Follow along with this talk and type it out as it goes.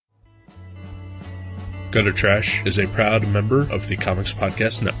Gutter Trash is a proud member of the Comics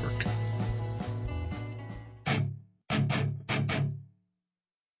Podcast Network.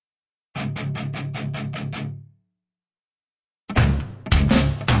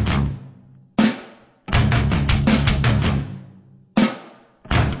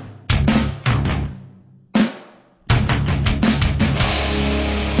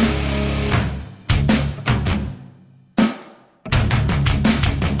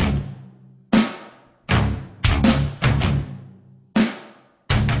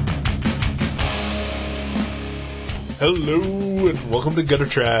 Hello, and welcome to Gutter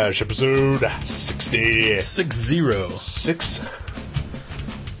Trash, episode 60. 60. 60.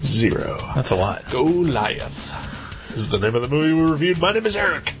 That's a lot. Goliath. This is the name of the movie we reviewed. My name is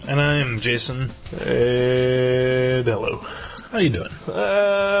Eric. And I'm Jason. And hello. How you doing?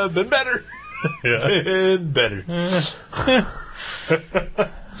 Been better. Yeah. Been better.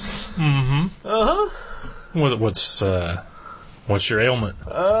 Mm-hmm. Uh-huh. What's your ailment?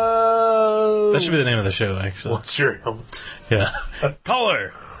 That should be the name of the show, actually. What's your ailment? Yeah.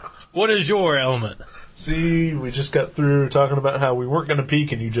 Caller, what is your ailment? See, we just got through talking about how we weren't going to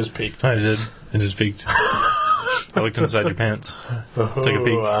peek, and you just peeked. I did. I just peeked. I looked inside your pants. Took a peek.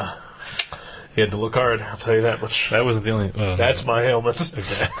 You had to look hard, I'll tell you that much. That wasn't the only... That's my ailment.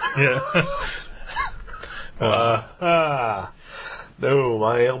 Okay. Yeah. No,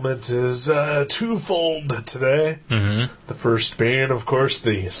 my ailment is twofold today. Mm-hmm. The first being, of course,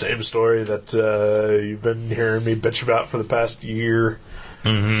 the same story that you've been hearing me bitch about for the past year.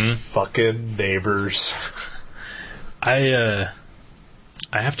 Mm-hmm. Fucking neighbors. I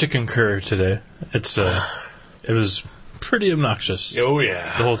have to concur today. It was pretty obnoxious. Oh,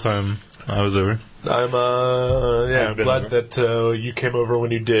 yeah. The whole time I was over. I'm glad that you came over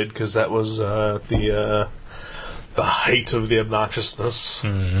when you did, because that was the height of the obnoxiousness.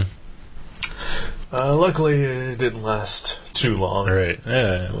 Mm-hmm. Luckily, it didn't last too long. Right.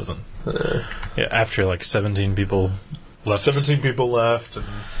 Yeah, it wasn't. Yeah, after like 17 people left. 17 people left, and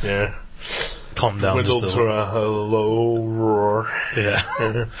yeah. Calm down. Dwindled to a low roar.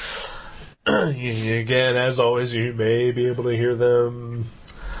 Yeah. Again, as always, you may be able to hear them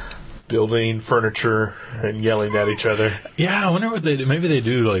building furniture and yelling at each other. Yeah, I wonder what they do. Maybe they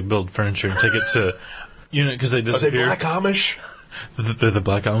do like build furniture and take it to, because they disappear. Are they Black Amish? They're the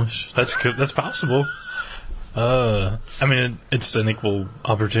Black Amish. That's good. That's possible. I mean, it's an equal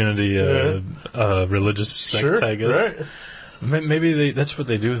opportunity religious sect, I guess. Right. Maybe that's what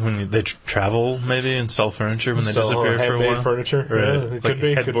they do when they travel, maybe, and sell furniture when they disappear for a while. Furniture, right? Yeah, it like could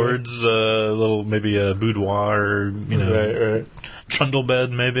be, headboards, little maybe a boudoir, right. trundle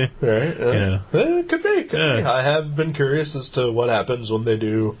bed, maybe. Right. It could be. Be. I have been curious as to what happens when they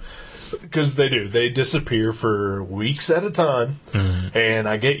do. Because they do. They disappear for weeks at a time, and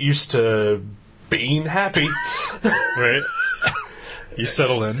I get used to being happy. Right. You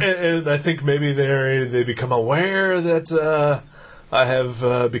settle in. And I think maybe they become aware that I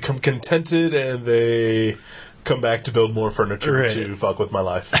have become contented, and they come back to build more furniture to fuck with my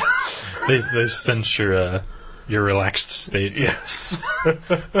life. They sense your relaxed state. Yes.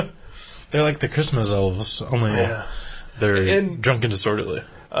 They're like the Christmas elves, only they're drunk and disorderly.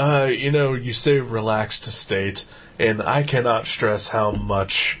 You say relaxed state, and I cannot stress how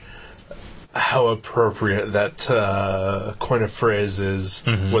appropriate that coin of phrase is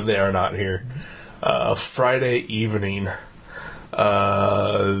when they are not here. Friday evening,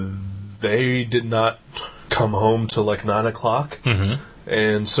 they did not come home till like 9 o'clock.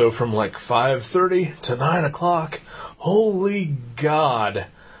 And so from like 5:30 to 9 o'clock, holy God,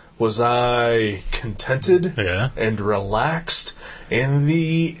 was I contented and relaxed in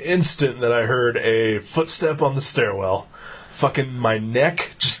the instant that I heard a footstep on the stairwell. Fucking my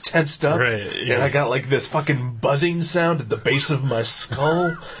neck just tensed up, and I got like this fucking buzzing sound at the base of my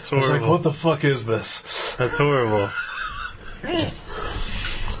skull. I was like, what the fuck is this? That's horrible.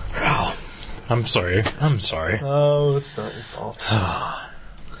 Wow. I'm sorry. Oh, it's not your fault.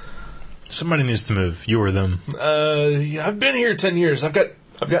 Somebody needs to move. You or them. I've been here 10 years. I've got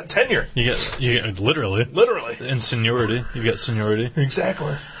tenure. You get literally. And seniority. You got seniority.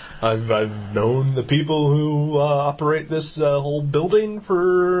 Exactly. I've known the people who operate this whole building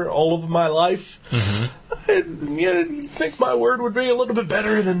for all of my life. You'd think my word would be a little bit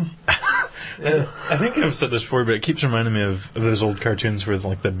better than... I think I've said this before, but it keeps reminding me of those old cartoons where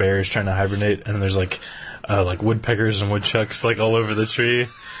like the bear is trying to hibernate, and there's like woodpeckers and woodchucks like all over the tree,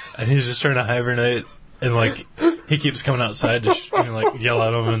 and he's just trying to hibernate, and like he keeps coming outside to yell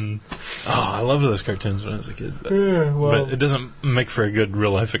at him, and I loved those cartoons when I was a kid. But it doesn't make for a good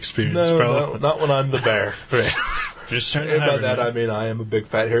real life experience. No, probably. not when I'm the bear. Right. Just trying to And by hibernate. that I mean I am a big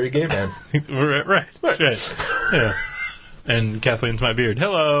fat hairy gay man. right. Yeah. And Kathleen's my beard.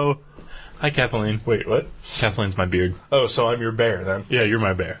 Hello. Hi, Kathleen. Wait, what? Kathleen's my beard. Oh, so I'm your bear then? Yeah, you're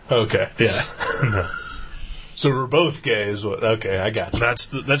my bear. Okay. Yeah. No. So we're both gay is what? Okay, I got you. That's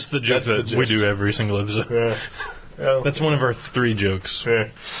the joke That's the that we gist. do every single episode. Yeah. Well, That's one of our 3 jokes. yeah.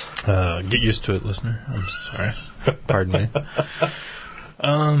 Get used to it, listener. I'm sorry. Pardon me.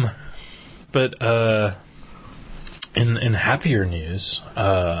 But in happier news,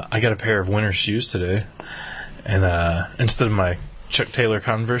 I got a pair of winter shoes today, and instead of my Chuck Taylor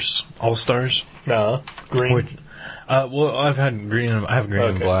Converse All Stars, Green. which, well, I have green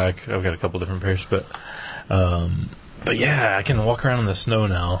and black. I've got a couple different pairs, but yeah, I can walk around in the snow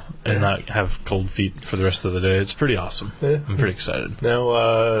now and not have cold feet for the rest of the day. It's pretty awesome. Yeah. I'm pretty excited.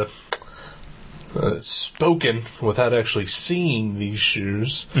 Now, spoken without actually seeing these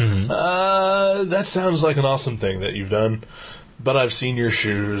shoes, that sounds like an awesome thing that you've done, but I've seen your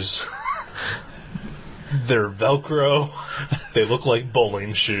shoes. They're Velcro. They look like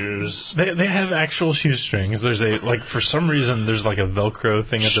bowling shoes. They have actual shoestrings. There's for some reason, there's like a Velcro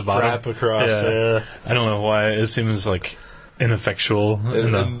thing at the bottom. Strap across, yeah. I don't know why. It seems like ineffectual.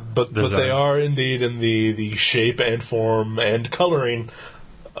 But they are indeed in the shape and form and coloring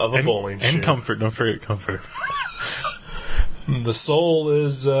of a bowling shoe. And comfort. Don't forget comfort. The sole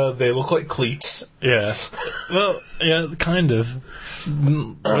is, they look like cleats. Yeah. Well, yeah, kind of.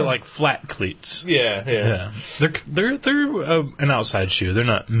 They're like flat cleats. Yeah. They're an outside shoe. They're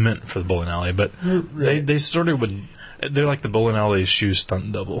not meant for the bowling alley, but they sort of would. They're like the bowling alley shoe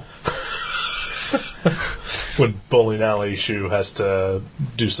stunt double. When bowling alley shoe has to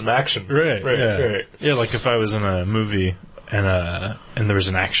do some action. Right. Yeah, like if I was in a movie and there was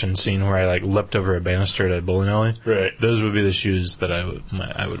an action scene where I leapt over a banister at a bowling alley. Right. Those would be the shoes that I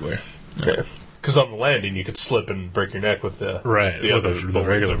would wear. Okay. Because on the landing you could slip and break your neck with the regular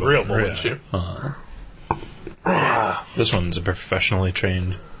real bowling shoe. This one's professionally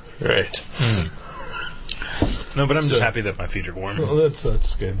trained. Right. No, but I'm just happy that my feet are warm. Well,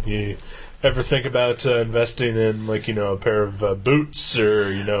 that's good. You ever think about investing in a pair of boots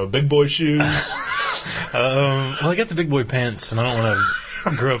or big boy shoes? Well, I got the big boy pants, and I don't want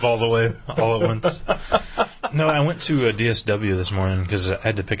to grow up all the way all at once. No, I went to a DSW this morning because I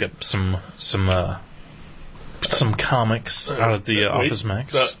had to pick up some comics out at the Office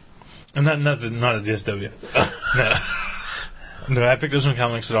Max. I'm not at DSW. No, I picked up some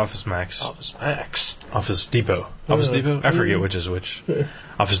comics at Office Max. Office Depot. Office Depot? I forget which is which.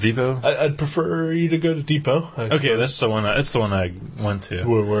 Office Depot? I'd prefer you to go to Depot. Okay, that's the one. It's the one I went to.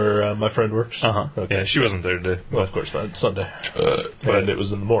 Where my friend works. Okay. Yeah, she wasn't there today. Well, of course not. It's Sunday, and it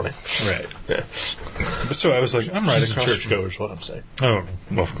was in the morning. Right. Yeah. But so I was like, I'm right across. Churchgoer is what I'm saying. Oh,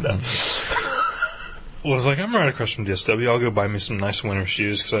 well, no. Well, I was like, I'm right across from DSW. I'll go buy me some nice winter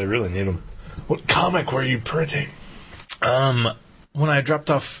shoes because I really need them. What comic were you printing? When I dropped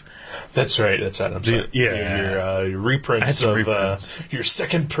off. That's right. That's that. I'm sorry. Your reprints of your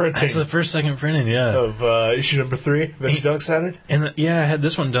second printing. That's the second printing, yeah. Of issue number 3, Veggie Dog Saturday. And I had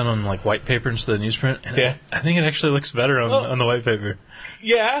this one done on white paper instead of newsprint. And I think it actually looks better on the white paper.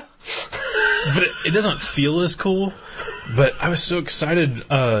 Yeah. But it doesn't feel as cool. But I was so excited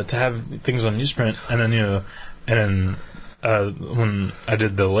to have things on newsprint, and then when I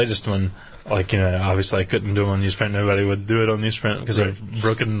did the latest one. Obviously I couldn't do them on newsprint. Nobody would do it on newsprint because I've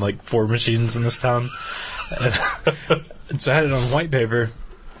broken 4 machines in this town. And so I had it on white paper,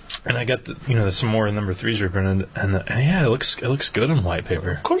 and I got some more number 3s reprinted, and it looks good on white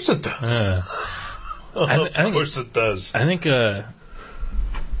paper. Of course it does. Of course it does. I think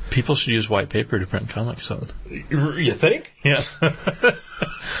people should use white paper to print comics on. You think? Yeah.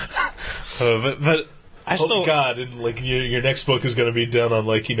 But. God! And your next book is going to be done on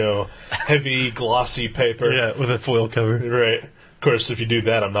heavy glossy paper. Yeah, with a foil cover. Right. Of course, if you do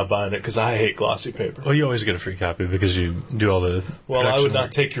that, I'm not buying it because I hate glossy paper. Well, you always get a free copy because you do all the. Well, I would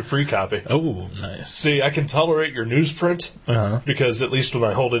not take your free copy. Oh, nice. See, I can tolerate your newsprint because at least when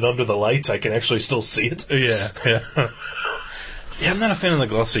I hold it under the lights, I can actually still see it. Yeah. Yeah, I'm not a fan of the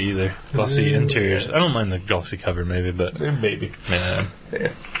glossy either. Glossy interiors. I don't mind the glossy cover, maybe, but maybe. Yeah.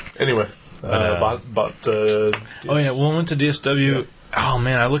 Anyway. I went to DSW. Oh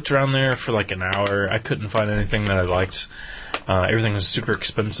man, I looked around there for an hour. I couldn't find anything that I liked. Everything was super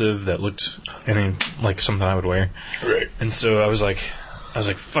expensive that looked something I would wear. Right. And so I was like,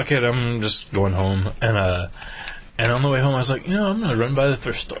 fuck it, I'm just going home. And on the way home, I was like, I'm gonna run by the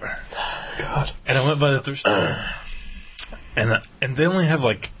thrift store. God. And I went by the thrift store, and they only have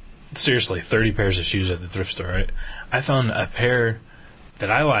seriously 30 pairs of shoes at the thrift store. Right. I found a pair that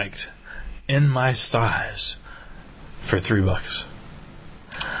I liked. In my size for $3.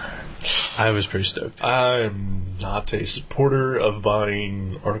 I was pretty stoked. I'm not a supporter of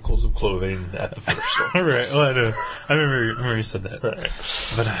buying articles of clothing at the thrift store. Right. Well, I know. I remember you said that. Right.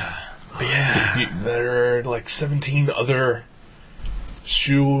 But yeah. There are like 17 other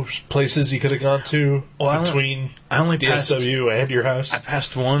shoe places you could have gone to between I only passed DSW and your house. I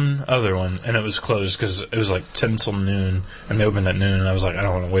passed one other one, and it was closed because it was like 10 till noon, and they opened at noon, and I was like, I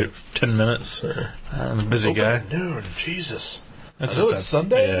don't want to wait 10 minutes. I'm a busy guy. At noon, Jesus. That's I know it's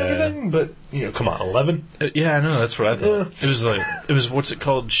Sunday and everything, but, come on, 11? Yeah, I know, that's what I thought. Yeah. It was, what's it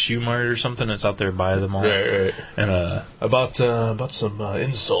called, Shoe Mart or something? It's out there by the mall. Right. And, I bought some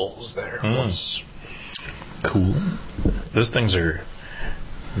insoles there once. Cool. Those things are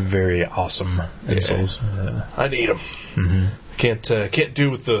very awesome insoles. Yeah. I need them. Mm-hmm. Can't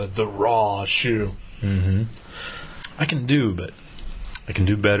do with the raw shoe. Mm-hmm. I can do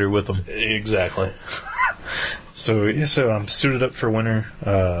better with them. Exactly. So I'm suited up for winter.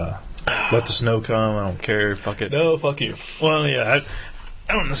 Let the snow come. I don't care. Fuck it. No, fuck you. Well, yeah,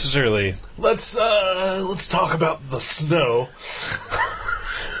 I don't necessarily. Let's talk about the snow.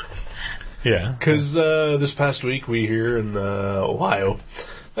 Yeah. Because this past week we here in Ohio,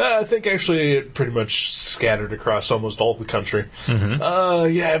 I think actually it pretty much scattered across almost all the country. Mm-hmm.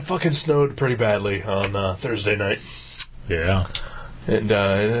 It fucking snowed pretty badly on Thursday night. Yeah. And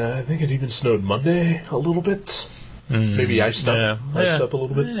I think it even snowed Monday a little bit. Maybe iced up. Iced up a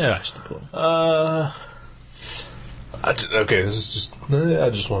little bit. Yeah, iced up a little. Okay, this is just. I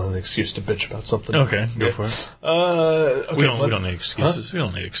just want an excuse to bitch about something. Okay, go for it. Okay, we don't need excuses. Huh? We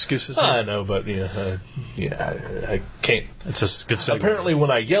don't need excuses. I know, but I can't. It's a good segment. Apparently, when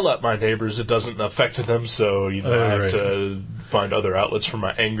I yell at my neighbors, it doesn't affect them. So I have to find other outlets for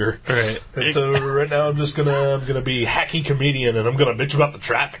my anger. Right. And so right now, I'm gonna be hacky comedian, and I'm gonna bitch about the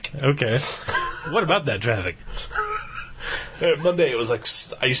traffic. Okay. What about that traffic? Monday it was like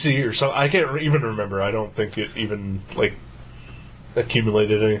icy or something. I can't even remember. I don't think it even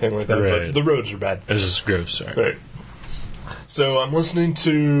accumulated anything like that. Right. But the roads are bad. This is gross. Sorry. Right. So I'm listening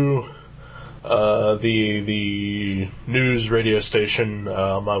to the news radio station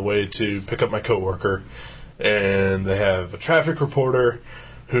on my way to pick up my coworker, and they have a traffic reporter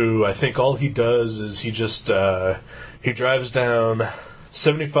who I think all he does is he just he drives down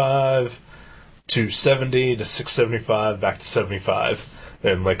 75 to 70 to 675 back to 75,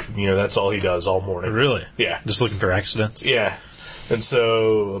 and that's all he does all morning. Really? Yeah. Just looking for accidents? Yeah. And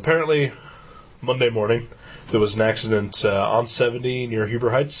so apparently Monday morning there was an accident on 70 near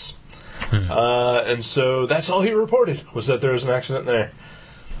Huber Heights. And so that's all he reported, was that there was an accident there.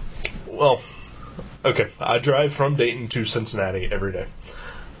 Well, okay, I drive from Dayton to Cincinnati every day.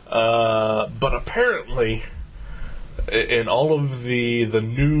 But apparently, in all of the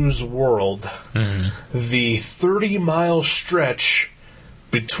news world, the 30-mile stretch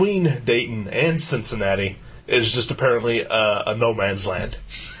between Dayton and Cincinnati is just apparently a no man's land.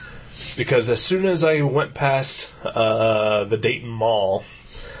 Because as soon as I went past the Dayton Mall,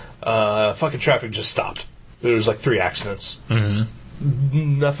 fucking traffic just stopped. There was 3 accidents.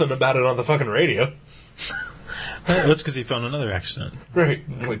 Mm-hmm. Nothing about it on the fucking radio. That's because he found another accident. Right.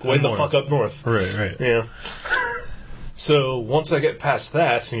 Way the fuck up north. Right. Yeah. So once I get past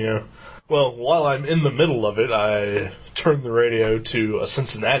that, while I'm in the middle of it, I turn the radio to a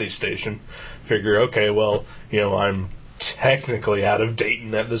Cincinnati station. Figure, okay, I'm technically out of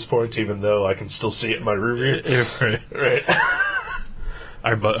Dayton at this point, even though I can still see it in my rear view. Right.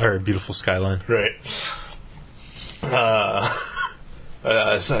 Our beautiful skyline. Right.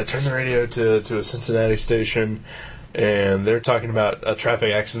 So I turn the radio to a Cincinnati station, and they're talking about a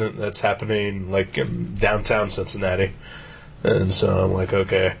traffic accident that's happening in downtown Cincinnati. And so I'm like,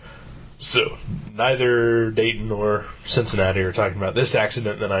 okay. So neither Dayton or Cincinnati are talking about this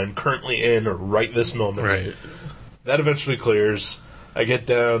accident that I'm currently in right this moment. Right. That eventually clears. I get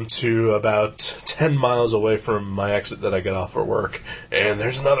down to about 10 miles away from my exit that I get off for work, and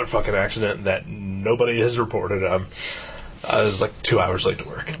there's another fucking accident that nobody has reported on. I was 2 hours late to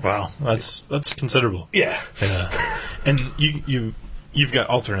work. Wow, that's considerable. Yeah. And you've got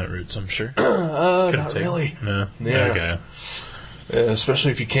alternate routes, I'm sure. Not really. No. Yeah. Okay.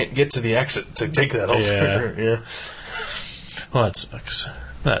 Especially if you can't get to the exit to take that alternate. Yeah. Well, that sucks.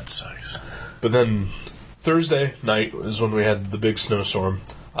 But then Thursday night was when we had the big snowstorm.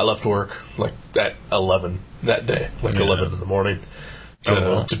 I left work at 11 that day, 11 in the morning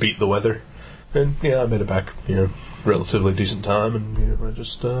to beat the weather. And I made it back, relatively decent time, and I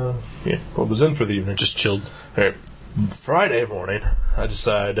just what was in for the evening. Just chilled. All right. Friday morning, I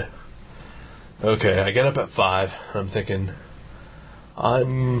decide, okay, I get up at 5, and I'm thinking,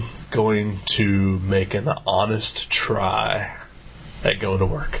 I'm going to make an honest try at going to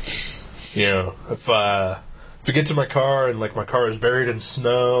work. You know, if I get to my car and like my car is buried in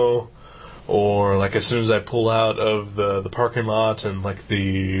snow, or like as soon as I pull out of the parking lot and like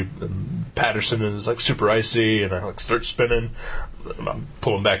the Patterson is like super icy and I like start spinning, I'm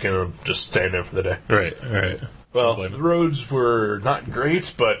pulling back in and just staying there for the day. Right. Well, the roads were not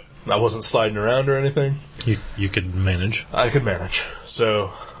great, but I wasn't sliding around or anything. You could manage. I could manage.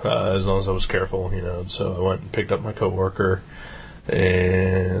 So, as long as I was careful, you know. So I went and picked up my coworker,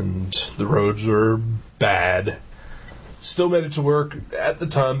 and the roads were bad. Still made it to work at the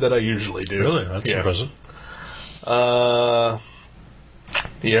time that I usually do. Really? That's impressive. You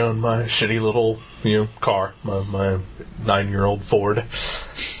know, in my shitty little, you know, car, my 9-year-old Ford.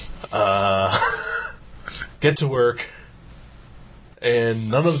 Get to work, and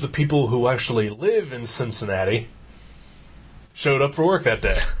none of the people who actually live in Cincinnati showed up for work that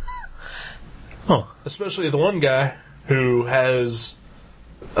day. Huh. Especially the one guy who has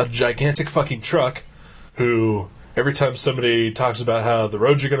a gigantic fucking truck, who every time somebody talks about how the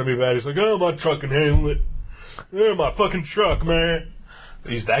roads are going to be bad, he's like, oh, my truck can handle it. Yeah, my fucking truck, man.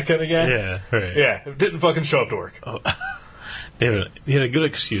 He's that kind of guy? Yeah, right. Yeah, didn't fucking show up to work. Oh. He had a good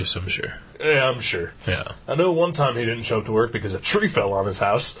excuse, I'm sure. Yeah, I'm sure. Yeah. I know one time he didn't show up to work because a tree fell on his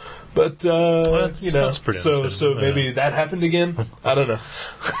house, but, you know, that's pretty so maybe that happened again? I don't know.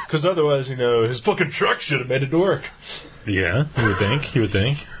 Because otherwise, you know, his fucking truck should have made it to work. Yeah, you would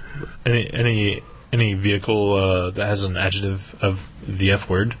think. Any vehicle that has an adjective of the F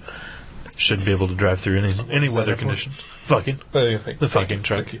word should be able to drive through any weather conditions. Fucking. The fucking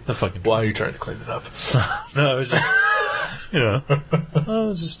truck. The fucking truck. Why are you trying to clean it up? No, it was just... You know,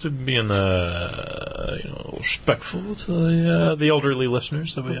 just being, respectful to the elderly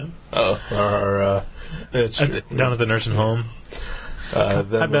listeners that we have. Oh, down at the nursing home. Hi,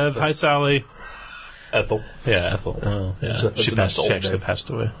 Bev. Hi, Sally. Ethel. Yeah, Ethel. Oh, yeah. She actually passed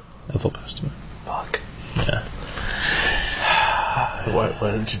away. Ethel passed away. Fuck. Yeah. Why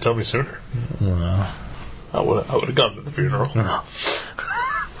didn't you tell me sooner? Well, I would have gone to the funeral. No.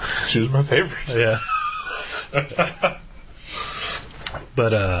 She was my favorite. Yeah.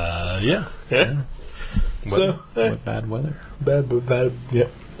 But, yeah. So, what bad weather? Bad, yeah.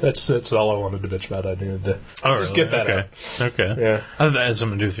 That's all I wanted to bitch about. I needed to just get that out. Okay. Yeah. I thought that had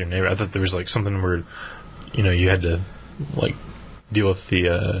something to do with your neighbor. I thought there was, like, something where, you know, you had to, like, deal with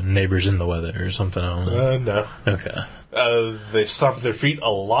the neighbors in the weather or something. I don't know. No. Okay. They stomp their feet a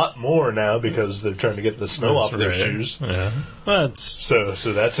lot more now because they're trying to get the snow off their shoes. Yeah. So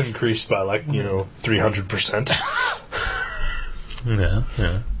that's increased by, like, 300%. Yeah.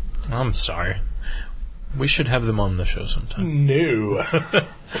 I'm sorry. We should have them on the show sometime. No.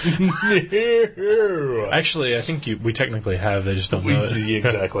 No. Actually, I think we technically have. They just don't know it.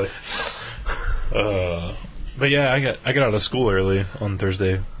 Exactly. But yeah, I got out of school early on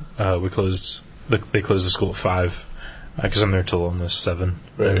Thursday. They closed the school at 5 because I'm there till almost 7.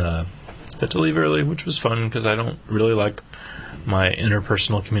 Right. And had to leave early, which was fun because I don't really like my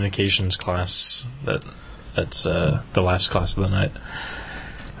interpersonal communications class. That's the last class of the night.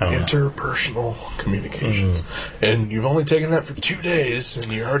 Interpersonal communications. And you've only taken that for 2 days,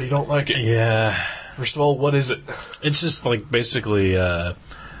 and you already don't like it. Yeah. First of all, what is it? It's just like basically, like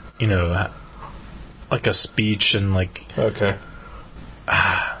a speech and like. Okay.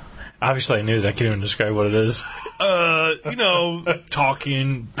 Obviously, I knew it. I can't even describe what it is.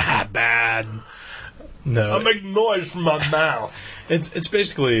 Talking bad. No, I make noise from my mouth. It's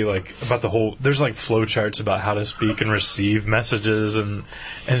basically like about the whole. There's like flow charts about how to speak and receive messages, and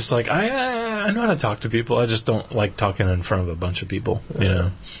it's like I know how to talk to people. I just don't like talking in front of a bunch of people. You know,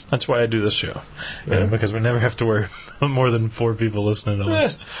 that's why I do this show. You know, because we never have to worry more than 4 people listening to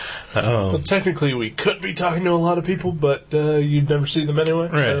us. Well, technically, we could be talking to a lot of people, but you'd never see them anyway.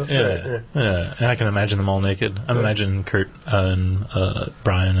 Right? So, Yeah. And I can imagine them all naked. I'm imagining Kurt and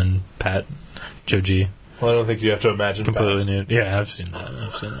Brian and Pat. Joe G. Well, I don't think you have to imagine completely nude. Yeah, I've seen that.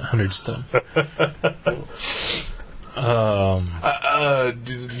 Hundreds of times. On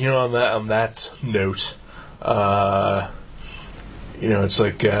that note, it's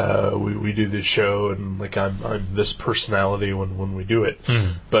like we do this show, and like I'm this personality when we do it.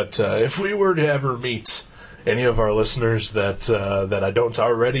 Mm. But if we were to ever meet any of our listeners that I don't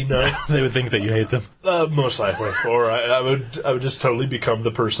already know, they would think that you hate them. Most likely, or I would just totally become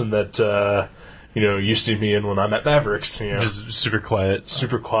the person that. You see me in when I'm at Mavericks. Just super quiet.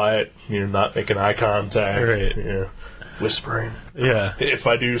 Not making eye contact. Right. whispering. Yeah. If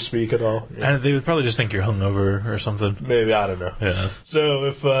I do speak at all. Yeah. And they would probably just think you're hungover or something. Maybe, I don't know. Yeah. So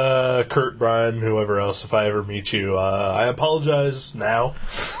if Kurt, Brian, whoever else, if I ever meet you, I apologize now.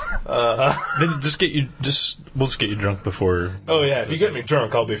 Then we'll just get you drunk before. Oh yeah, if you get me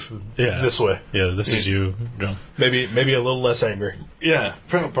drunk, I'll be this way. Yeah, this is you drunk. Maybe a little less angry. Yeah,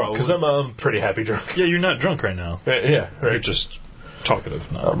 probably. Because I'm pretty happy drunk. Yeah, you're not drunk right now. Yeah, right. You're just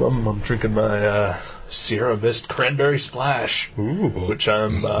talkative. I'm drinking my Sierra Mist Cranberry Splash, which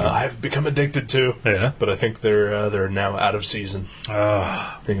I've become addicted to. Yeah, but I think they're now out of season.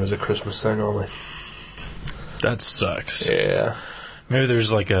 I think it was a Christmas thing only. That sucks. Yeah. Maybe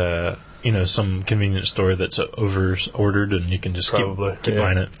there's like some convenience store that's over ordered and you can just keep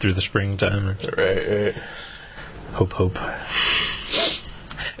buying it through the springtime. Right. Hope.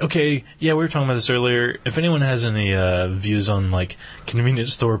 Okay, yeah, we were talking about this earlier. If anyone has any views on like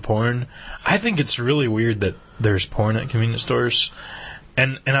convenience store porn, I think it's really weird that there's porn at convenience stores.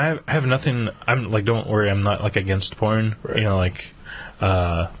 And I have nothing. I'm like, don't worry, I'm not like against porn. Right.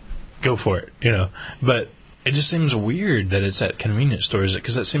 Go for it. But it just seems weird that it's at convenience stores,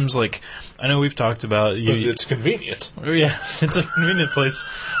 because it seems like, I know we've talked about... it's convenient. Yeah, it's a convenient place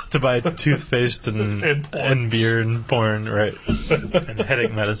to buy toothpaste and beer and porn, right, and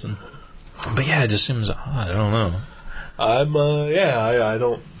headache medicine. But yeah, it just seems odd, I don't know. I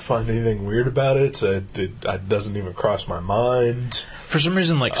don't find anything weird about it. It doesn't even cross my mind. For some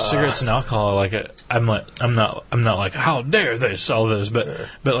reason, like cigarettes and alcohol, like I'm not like, how dare they sell this, but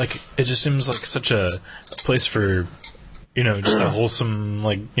like it just seems like such a place for, just a wholesome,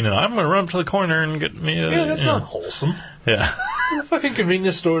 like, I'm gonna run up to the corner and get me a... Yeah, that's not wholesome. Yeah. The fucking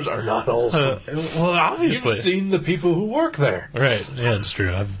convenience stores are not wholesome. Well, obviously. You've seen the people who work there. Right, yeah, it's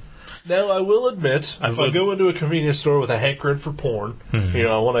true. Now, I will admit, if I go into a convenience store with a hankering for porn,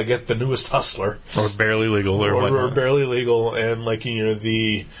 I want to get the newest Hustler. Or Barely Legal or whatnot. Or Barely Legal, and,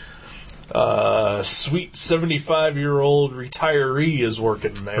 the sweet 75-year-old retiree is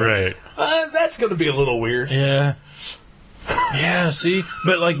working there. Right. That's going to be a little weird. Yeah. Yeah, see?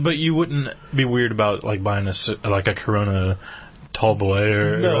 But you wouldn't be weird about, like, buying a Corona tall boy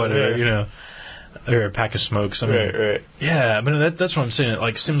or whatever, or a pack of smokes. I mean, right. Yeah, but that's what I'm saying.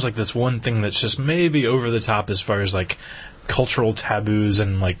 It seems like this one thing that's just maybe over the top as far as like cultural taboos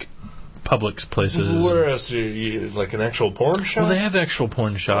and like public places. Where else? Like an actual porn shop? Well, they have actual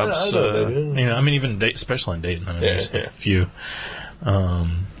porn shops. Even especially in Dayton. There's like a few.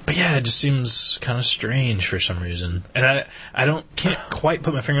 But yeah, it just seems kind of strange for some reason, and I can't quite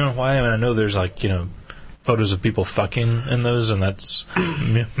put my finger on why. I mean, I know there's like photos of people fucking in those, and that's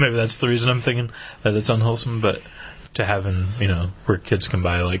maybe that's the reason I'm thinking that it's unwholesome. But to having where kids can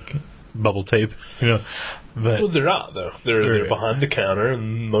buy like bubble tape, but well, they're not though. They're behind the counter,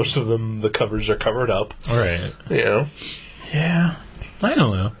 and most of them the covers are covered up. Right. Yeah. I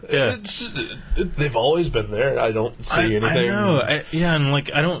don't know. Yeah. They've always been there. I don't see anything. I know. And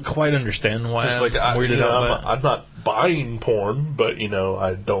I don't quite understand why. I'm not buying porn, but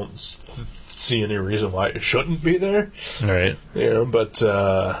I don't see any reason why it shouldn't be there. Right. But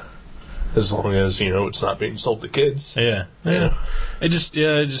as long as it's not being sold to kids. Yeah. It just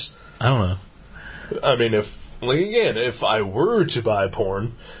I don't know. I mean, if I were to buy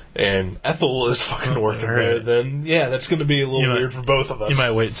porn and Ethel is fucking working there, then that's going to be a little weird for both of us. You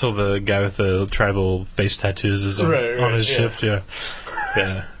might wait till the guy with the tribal face tattoos is on his shift. Yeah.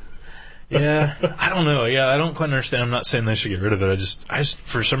 Yeah, I don't know. Yeah, I don't quite understand. I'm not saying they should get rid of it. I just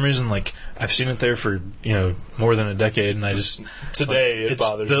for some reason, like, I've seen it there for more than a decade, and I just today it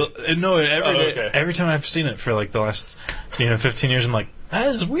bothers me. No, every time I've seen it for like the last 15 years, I'm like, that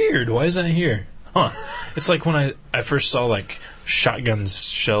is weird. Why is that here? Huh? It's like when I first saw like shotgun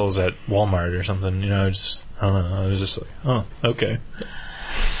shells at Walmart or something. I don't know. I was just like, oh, okay.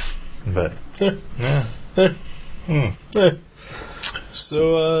 But yeah.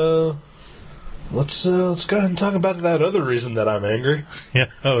 So let's go ahead and talk about that other reason that I'm angry. Yeah.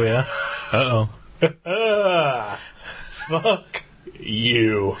 Oh yeah. Fuck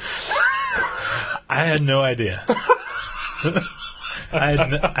you. I had no idea. I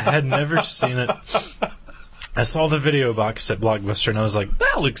had never seen it. I saw the video box at Blockbuster, and I was like,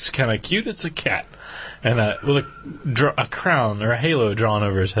 that looks kind of cute. It's a cat. And with a crown or a halo drawn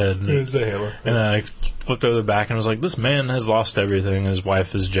over his head. It's a halo. And I flipped over the back and was like, this man has lost everything, his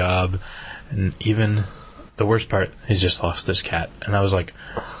wife, his job, and even the worst part, he's just lost his cat. And I was like,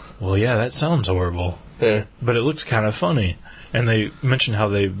 well, yeah, that sounds horrible. Yeah. But it looks kind of funny. And they mentioned how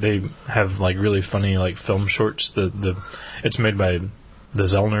they have like really funny like film shorts. It's made by the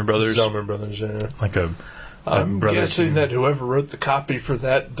Zellner brothers. Zellner brothers, yeah. Like a I'm guessing that whoever wrote the copy for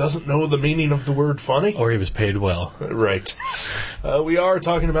that doesn't know the meaning of the word funny. Or he was paid well. Right. We are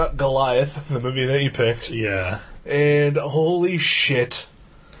talking about Goliath, the movie that you picked. Yeah. And holy shit,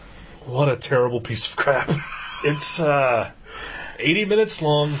 what a terrible piece of crap. It's 80 minutes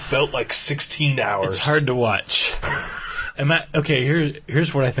long, felt like 16 hours. It's hard to watch.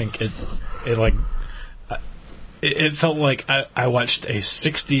 Here's what I think it felt like I watched a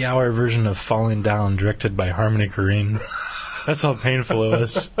 60-hour version of Falling Down directed by Harmony Korine. That's how painful it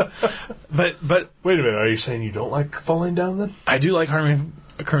was. But wait a minute, are you saying you don't like Falling Down then? I do like Harmony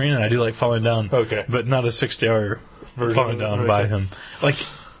Korine and I do like Falling Down. Okay. But not a 60-hour version Falling Down by him. Like,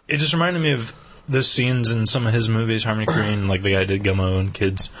 it just reminded me of those scenes in some of his movies, Harmony Korine, like the guy did Gummo and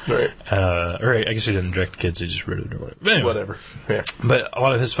Kids. Right. Or I guess he didn't direct Kids, he just wrote it or whatever. But anyway. Whatever. Yeah. But a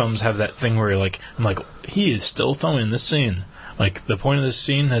lot of his films have that thing where, like, I'm like, he is still filming this scene. Like, the point of this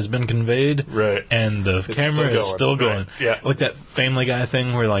scene has been conveyed, right? And the camera is still going. Right. Yeah. Like that Family Guy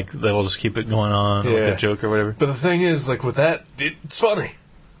thing where, like, they'll just keep it going on, like a joke or whatever. But the thing is, like, with that, it's funny.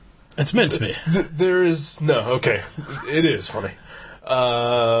 It's meant to be. There is... No, okay. It is funny.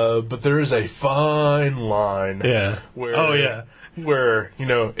 But there is a fine line. Yeah. Where, you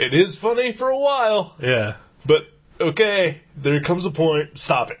know, it is funny for a while. Yeah. But, okay, there comes a point,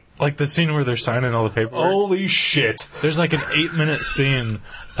 stop it. Like the scene where they're signing all the paperwork. Holy shit. There's like an 8-minute scene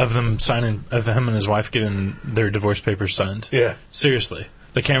of them signing, of him and his wife getting their divorce papers signed. Yeah. Seriously.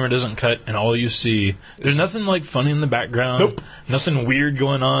 The camera doesn't cut, and all you see... There's nothing, like, funny in the background. Nope. Nothing weird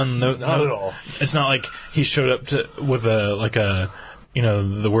going on. Not at all. It's not like he showed up with the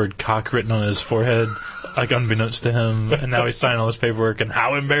word cock written on his forehead, like, unbeknownst to him, and now he's signing all his paperwork, and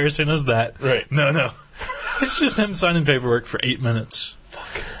how embarrassing is that? Right. No. It's just him signing paperwork for 8 minutes.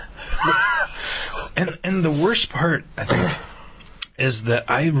 Fuck. And the worst part, I think, is that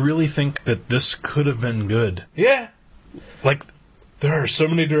I really think that this could have been good. Yeah. Like... There are so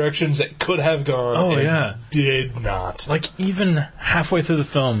many directions it could have gone. Oh, yeah. Did not. Like, even halfway through the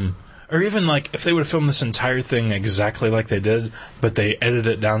film, or even, like, if they would have filmed this entire thing exactly like they did, but they edited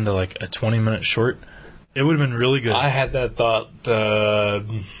it down to, like, a 20-minute short, it would have been really good. I had that thought,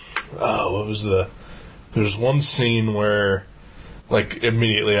 what was there's one scene where, like,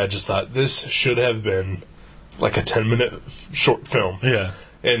 immediately I just thought, this should have been, like, a 10-minute short film. Yeah.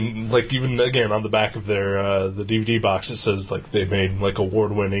 And, like, even, again, on the back of their, the DVD box, it says, like, they made, like,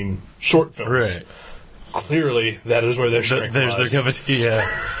 award-winning short films. Right. Clearly, that is where their strength There's lies. their cup of tea, yeah.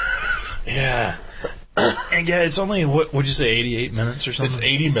 Yeah. And, yeah, it's only, what would you say, 88 minutes or something? It's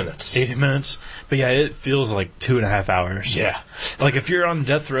 80 minutes. 80 minutes. But, yeah, it feels like 2.5 hours. Yeah. Like, if you're on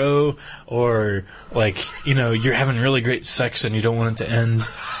death row, or, like, you know, you're having really great sex and you don't want it to end...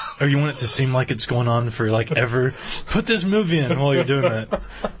 Or you want it to seem like it's going on for, like, ever, put this movie in while you're doing that.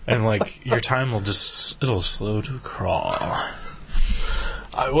 And, like, your time will it'll slow to crawl.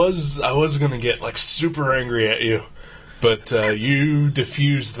 I was going to get, like, super angry at you, but you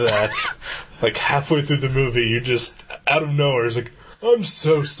diffused that. Like, halfway through the movie, you just, out of nowhere, is like, I'm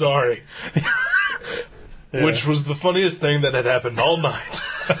so sorry. Yeah. Which was the funniest thing that had happened all night.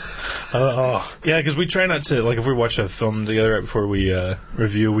 Yeah, because we try not to, like, if we watch a film together right before we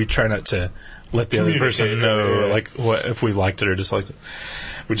review, we try not to let the other person know, like, what if we liked it or disliked it.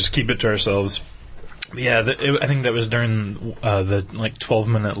 We just keep it to ourselves. But yeah, I think that was during the, like,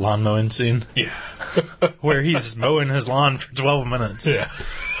 12-minute lawn mowing scene. Yeah. Where he's mowing his lawn for 12 minutes. Yeah.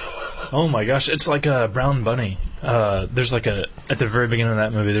 Oh my gosh, it's like a Brown Bunny. There's like at the very beginning of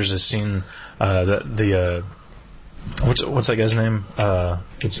that movie, there's a scene what's that guy's name?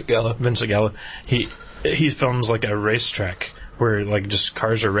 Vincent Gallo. Vincent Gallo. He films like a racetrack where like just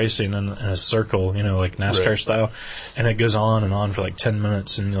cars are racing in a circle, you know, like NASCAR style, and it goes on and on for like 10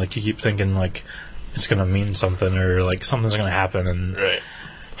 minutes, and like you keep thinking like it's gonna mean something or like something's gonna happen, and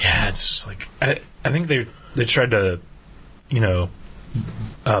yeah, it's just like I think they tried to, you know,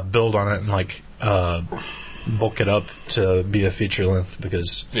 build on it and like bulk it up to be a feature length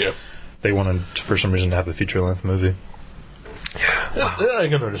because they wanted for some reason to have a feature length movie. Yeah, I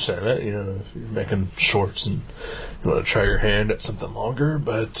can understand that. You know, if you're making shorts and you want to try your hand at something longer,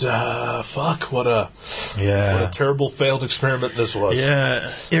 but fuck, what a terrible failed experiment this was. Yeah,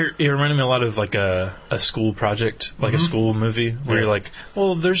 it reminded me a lot of like a school project, like a school movie, where you're like,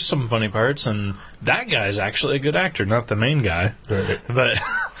 well, there's some funny parts, and that guy's actually a good actor, not the main guy, but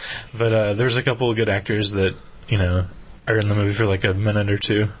there's a couple of good actors that you know are in the movie for like a minute or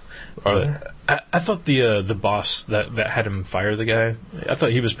two. Are there? I thought the boss that had him fire the guy, I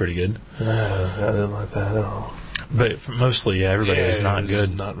thought he was pretty good. I didn't like that at all. But mostly, everybody was not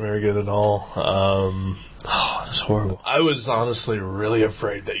good. Not very good at all. It's horrible. I was honestly really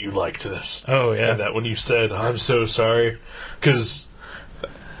afraid that you liked this. Oh, yeah. And that when you said, I'm so sorry, because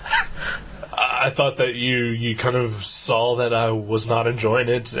I thought that you kind of saw that I was not enjoying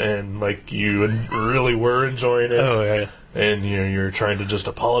it, and like you really were enjoying it. Oh, yeah. And you're trying to just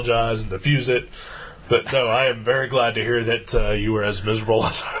apologize and diffuse it. But no, I am very glad to hear that you were as miserable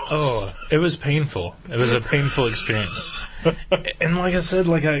as I was. Oh, it was painful. It was a painful experience. And like I said,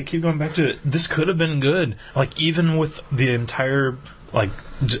 like I keep going back to it, this could have been good. Like even with the entire like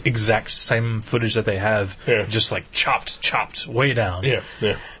exact same footage that they have, just like chopped way down. Yeah,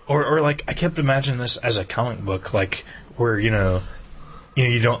 yeah. Or like I kept imagining this as a comic book, like where you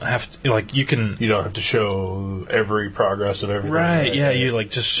don't have to, like you don't have to show every progress of everything. Right, yeah, you like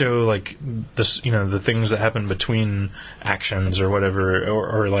just show like this, the things that happen between actions or whatever,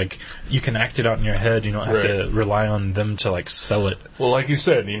 or like you can act it out in your head. You don't have to rely on them to like sell it. Well, like you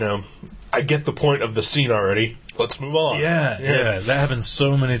said, I get the point of the scene already. Let's move on. Yeah, that happens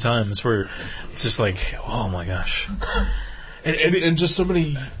so many times where it's just like, oh my gosh. and just so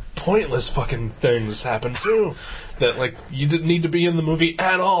many pointless fucking things happen too that like you didn't need to be in the movie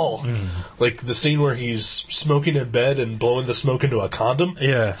at all. Like the scene where he's smoking in bed and blowing the smoke into a condom.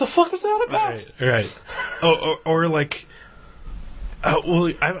 Yeah, what the fuck was that about? Right. Oh, or like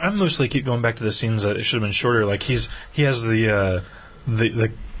well, I mostly keep going back to the scenes that it should have been shorter. Like he has the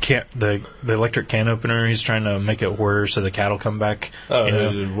electric can opener. He's trying to make it whir so the cat'll come back.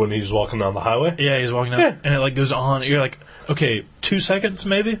 When he's walking down the highway. Yeah, he's walking down, and it like goes on. You're like, okay, 2 seconds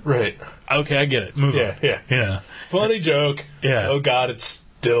maybe. Right. Okay, I get it. Move on. Yeah. Funny joke. Yeah. Oh God, it's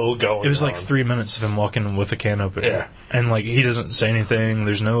still going. It was like 3 minutes of him walking with a can opener. Yeah. And like he doesn't say anything.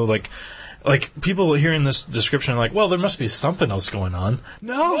 There's no like people hearing this description are like, well, there must be something else going on.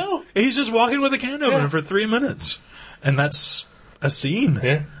 No. He's just walking with a can opener for 3 minutes, and that's a scene.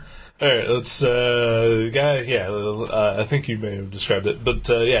 Yeah. All right, let's the guy. Yeah, I think you may have described it, but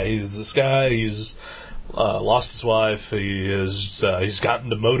he's this guy. He's lost his wife. He's gotten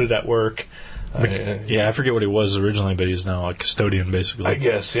demoted at work. I forget what he was originally, but he's now a custodian, basically. I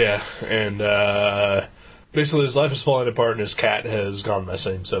guess, yeah. And basically, his life is falling apart, and his cat has gone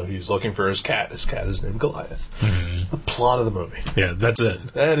missing. So he's looking for his cat. His cat is named Goliath. Mm-hmm. The plot of the movie. Yeah, that's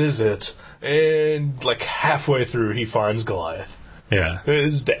it. That is it. And like halfway through, he finds Goliath. Yeah,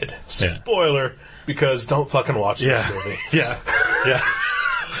 is dead. Spoiler, because don't fucking watch this movie. Yeah.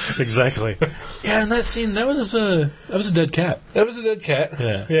 Exactly. Yeah, and that scene, that was a dead cat. That was a dead cat.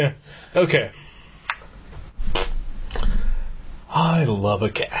 Yeah. Okay. I love a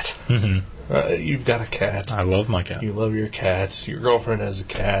cat. Mm-hmm. You've got a cat. I love my cat. You love your cat. Your girlfriend has a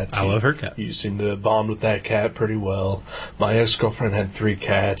cat. I love her cat. You seem to bond with that cat pretty well. My ex-girlfriend had 3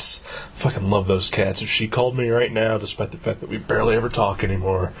 cats. Fucking love those cats. If she called me right now, despite the fact that we barely ever talk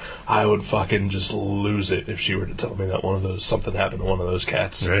anymore, I would fucking just lose it if she were to tell me that something happened to one of those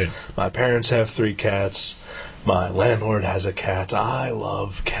cats. Right. My parents have 3 cats. My landlord has a cat. I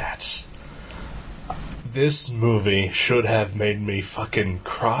love cats. This movie should have made me fucking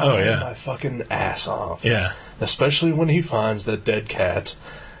cry my fucking ass off. Yeah. Especially when he finds that dead cat,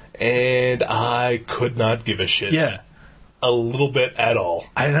 and I could not give a shit. Yeah. A little bit at all.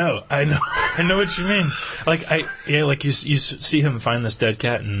 I know I know what you mean. Like you see him find this dead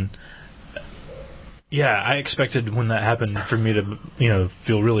cat, and I expected when that happened for me to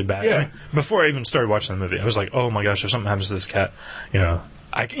feel really bad. Yeah. I mean, before I even started watching the movie, I was like, oh my gosh, if something happens to this cat,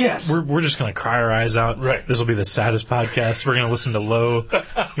 we're just gonna cry our eyes out. Right. This will be the saddest podcast. We're gonna listen to Low,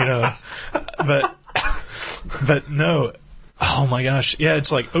 but no. Oh my gosh. Yeah,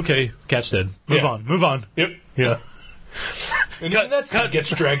 it's like, okay, cat's dead. Move on. Yep. Yeah. And then that scene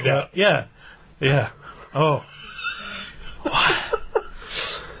gets dragged out. Yeah. Oh.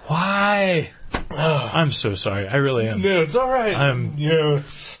 Why? Oh, I'm so sorry. I really am. No, it's all right.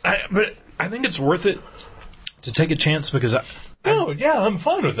 But I think it's worth it to take a chance because I'm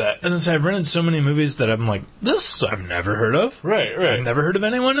fine with that. As I say, I've rented so many movies that I'm like, this I've never heard of. Right. I've never heard of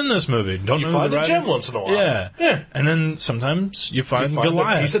anyone in this movie. Don't know find the a gem once in a while. Yeah. And then sometimes you find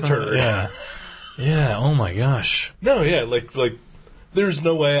Goliath. A piece of turd. Yeah. Oh my gosh. No. Yeah. Like. There's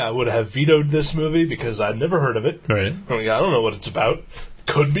no way I would have vetoed this movie because I'd never heard of it. Right. I don't know what it's about.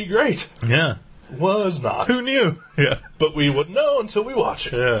 Could be great. Yeah. Was not. Who knew? Yeah. But we wouldn't know until we watch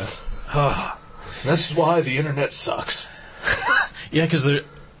it. Yeah. That's why the internet sucks. Yeah, because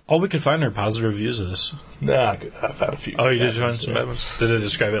all we could find are positive reviews of this. Nah, I found a few. Oh, you did find some bad ones? Did it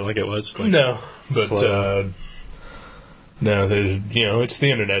describe it like it was? Like no. But, no, it's the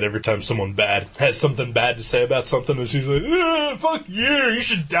internet. Every time someone bad has something bad to say about something, it's usually, fuck you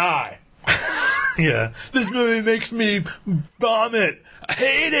should die. Yeah. This movie makes me vomit. I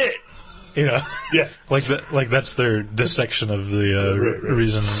hate it. Yeah. like that. Like that's their dissection of the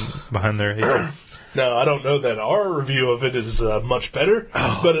reason behind their hatred. Now, I don't know that our review of it is much better,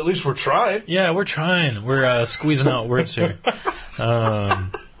 but at least we're trying. Yeah, we're trying. We're squeezing out words here.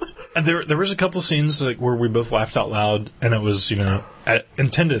 And there was a couple scenes where we both laughed out loud, and it was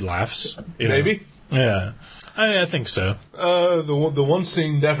intended laughs. Maybe. Yeah, I think so. The one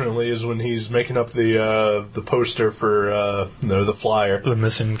scene definitely is when he's making up the poster for the flyer, The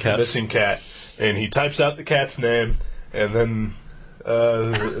missing cat. Missing cat, and he types out the cat's name, and then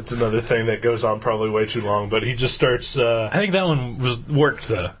it's another thing that goes on probably way too long, but he just starts. I think that one worked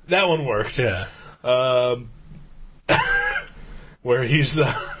though. That one worked. Yeah. Where he's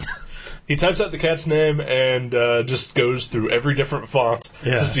he types out the cat's name and just goes through every different font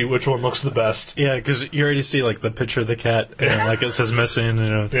to see which one looks the best. Yeah, because you already see like the picture of the cat and like it says missing,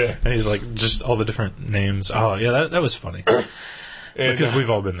 Yeah. and he's like just all the different names. Oh yeah, that was funny because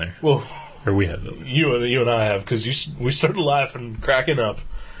we've all been there. Well, or we have. you and I have, because we started laughing, cracking up,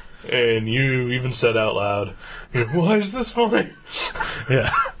 and you even said out loud, "Why is this funny?"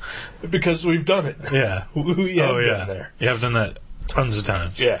 Yeah, because we've done it. Yeah, we have been there. Yeah, I've done that tons of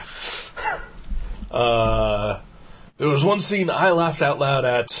times. Yeah. There was one scene I laughed out loud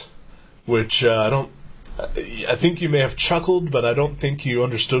at, which I think you may have chuckled, but I don't think you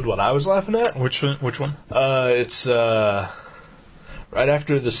understood what I was laughing at. Which one? It's right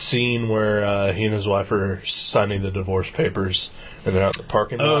after the scene where he and his wife are signing the divorce papers, and they're out in the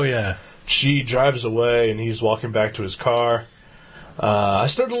parking lot. Oh, yeah. She drives away, and he's walking back to his car. I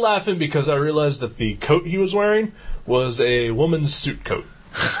started laughing because I realized that the coat he was wearing was a woman's suit coat.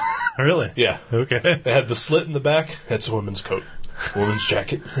 Really? Yeah. Okay. It had the slit in the back. That's a woman's coat. Woman's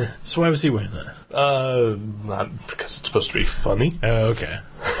jacket. So why was he wearing that? Not because it's supposed to be funny. Oh, okay.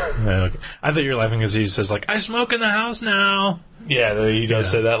 Okay. I thought you were laughing because he says, like, I smoke in the house now. Yeah, he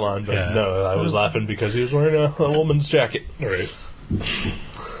does say that line, but no, I was laughing because he was wearing a woman's jacket. Right.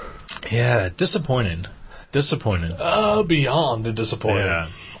 Yeah, disappointed. Beyond disappointed. Yeah.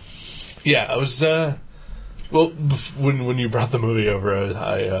 Yeah, I was, when you brought the movie over,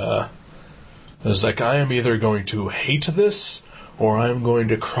 I was like, I am either going to hate this, or I am going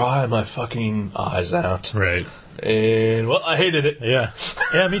to cry my fucking eyes out. Right. And, well, I hated it. Yeah.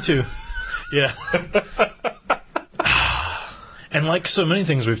 Yeah, me too. Yeah. And like so many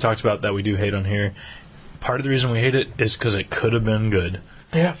things we've talked about that we do hate on here, part of the reason we hate it is because it could have been good.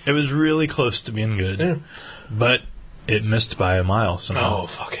 Yeah. It was really close to being good. Yeah. But it missed by a mile somehow. Oh,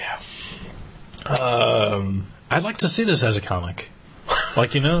 fuck yeah. I'd like to see this as a comic.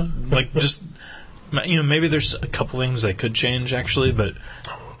 Like, just, maybe there's a couple things they could change, actually, but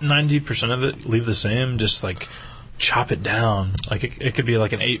 90% of it leave the same, just, like, chop it down. Like, it could be,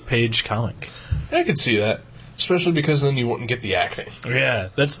 like, an 8-page comic. I could see that. Especially because then you wouldn't get the acting. Yeah,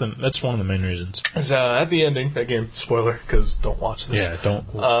 that's one of the main reasons. At the ending, again, spoiler, because don't watch this. Yeah,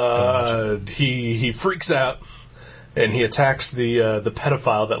 don't watch it. He freaks out, and he attacks the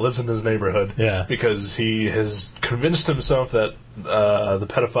pedophile that lives in his neighborhood. Yeah. Because he has convinced himself that the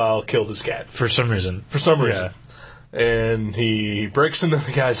pedophile killed his cat. For some reason. Yeah. And he breaks into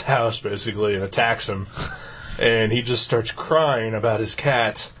the guy's house, basically, and attacks him. And he just starts crying about his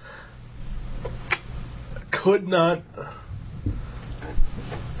cat. Could not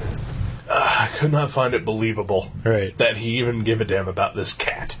find it believable, right, that he even give a damn about this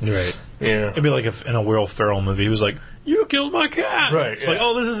cat. Right. Yeah. It'd be like if in a Will Ferrell movie he was like, "You killed my cat." Right. It's like,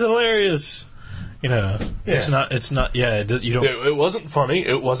 oh, this is hilarious. It's not. Yeah. You don't. It wasn't funny.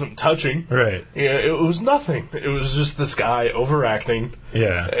 It wasn't touching. Right. Yeah. It was nothing. It was just this guy overacting.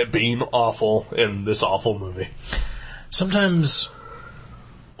 Yeah. Being awful in this awful movie. Sometimes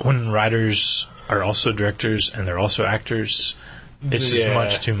when writers are also directors and they're also actors, it's just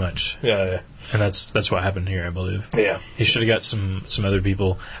much too much. Yeah. And that's what happened here, I believe. Yeah. He should have got some other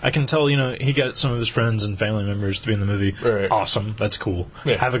people. I can tell, he got some of his friends and family members to be in the movie. Right. Awesome. That's cool.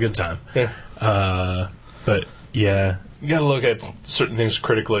 Yeah. Have a good time. Yeah. But, yeah. You gotta look at certain things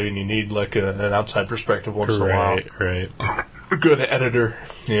critically, and you need, like, an outside perspective once in a while. Right. A good editor.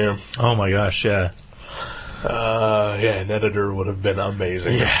 Yeah. Oh, my gosh, yeah. An editor would have been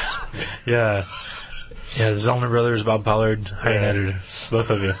amazing. Yeah. Yeah. Yeah, the Zellner brothers, Bob Pollard, hire an editor. Both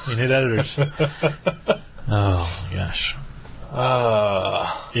of you. You need editors. Oh, gosh.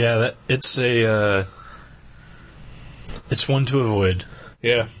 Yeah, it's one to avoid.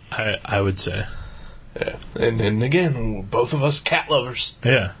 Yeah. I would say. Yeah. And again, both of us cat lovers.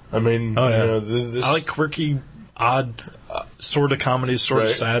 Yeah. I mean, this... I like quirky, odd, sort of comedies, sort of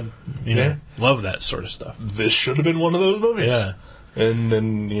sad. Love that sort of stuff. This should have been one of those movies. Yeah.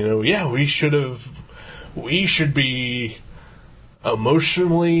 And we should be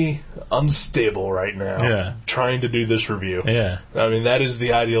emotionally unstable right now. Yeah. Trying to do this review. Yeah. I mean, that is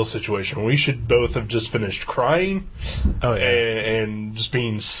the ideal situation. We should both have just finished crying. Oh, yeah. And just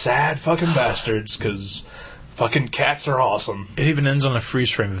being sad fucking bastards because fucking cats are awesome. It even ends on a freeze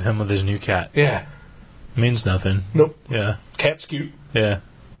frame of him with his new cat. Yeah. Means nothing. Nope. Yeah. Cat's cute. Yeah.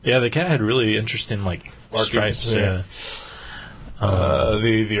 Yeah, the cat had really interesting, like, stripes. Yeah.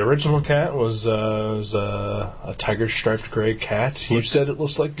 The original cat was a tiger striped gray cat. You said it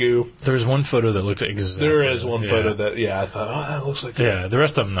looks like goo. There was one photo that looked exactly. There is one photo that I thought, oh, that looks like goo. Yeah, the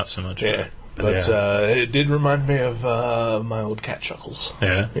rest of them not so much. Yeah, but it did remind me of my old cat Chuckles.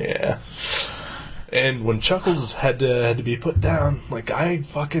 Yeah, yeah. And when Chuckles had to be put down, like I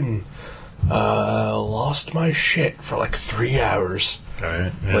fucking lost my shit for like 3 hours.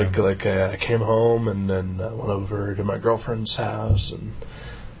 Right. Yeah. I came home and then went over to my girlfriend's house and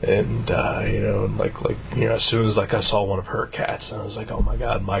as soon as I saw one of her cats, I was like, oh my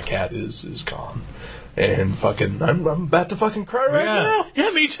god, my cat is gone, and fucking I'm about to fucking cry right now. Yeah,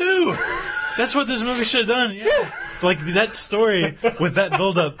 me too. That's what this movie should have done. Yeah, like that story with that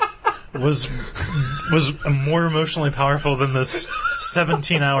build-up was more emotionally powerful than this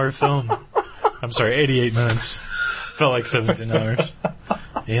 17-hour film. I'm sorry, 88 minutes. Felt like 17 hours.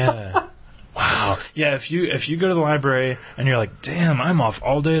 Yeah. Wow. Yeah, if you go to the library and you're like, damn, I'm off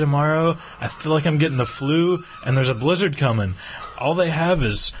all day tomorrow, I feel like I'm getting the flu, and there's a blizzard coming. All they have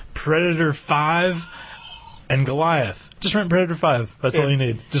is Predator 5 and Goliath. Just rent Predator 5. That's all you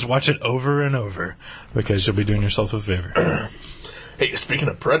need. Just watch it over and over, because you'll be doing yourself a favor. Hey, speaking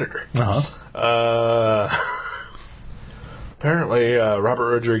of Predator. Apparently,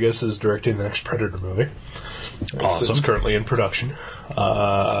 Robert Rodriguez is directing the next Predator movie. Awesome. It's currently in production.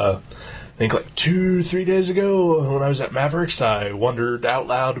 I think like 2-3 days ago when I was at Mavericks, I wondered out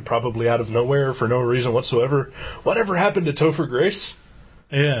loud, probably out of nowhere for no reason whatsoever, whatever happened to Topher Grace?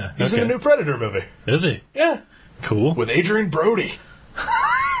 Yeah. He's in the new Predator movie. Is he? Yeah. Cool. With Adrian Brody.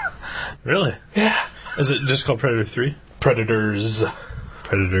 Really? Yeah. Is it just called Predator 3? Predators.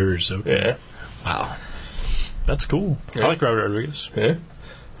 Okay. Yeah. Wow. That's cool. Yeah. I like Robert Rodriguez. Yeah.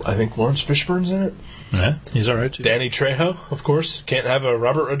 I think Lawrence Fishburne's in it. Yeah, he's alright too. Danny Trejo, of course. Can't have a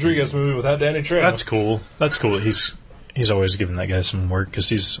Robert Rodriguez movie without Danny Trejo. That's cool. He's always giving that guy some work because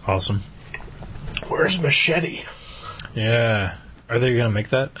he's awesome. Where's Machete? Yeah. Are they going to make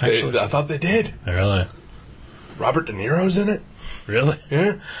that, actually? I thought they did. Really? Robert De Niro's in it. Really?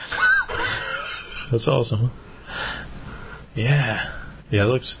 Yeah. That's awesome. Yeah. Yeah, that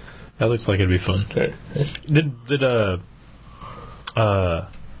looks like it'd be fun. Okay. Did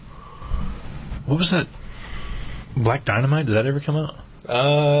what was that? Black Dynamite? Did that ever come out?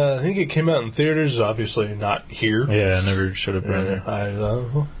 I think it came out in theaters, obviously not here. Yeah, it never showed up around here.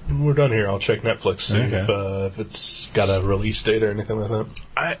 We're done here. I'll check Netflix, see Okay. if it's got a release date or anything like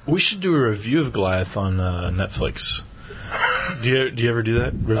that. We should do a review of Goliath on Netflix. Do you ever do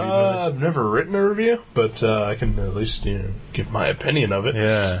that? Review movies? I've never written a review, but I can at least give my opinion of it.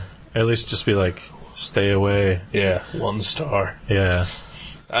 Yeah. At least just be like, stay away. Yeah, 1 star. Yeah.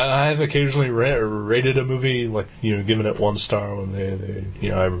 I have occasionally rated a movie, like, giving it 1 star when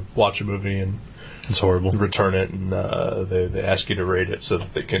they I watch a movie and it's horrible. Return it, and they ask you to rate it so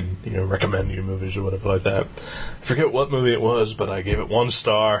that they can, recommend you movies or whatever like that. I forget what movie it was, but I gave it 1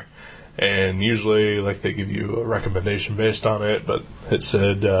 star, and usually, like, they give you a recommendation based on it, but it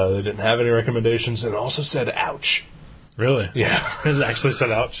said they didn't have any recommendations, and it also said, ouch. Really? Yeah. It actually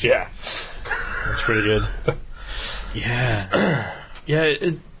said ouch? Yeah. That's pretty good. Yeah. Yeah,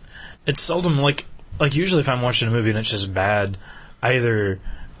 it's seldom like usually if I'm watching a movie and it's just bad, I either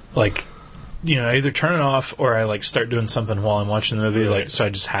turn it off or I start doing something while I'm watching the movie, right. So I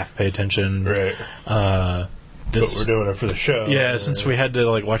just half pay attention. Right. But we're doing it for the show. Yeah, since we had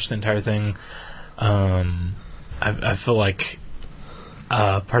to watch the entire thing, I feel like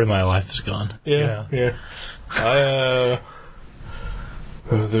part of my life is gone. Yeah.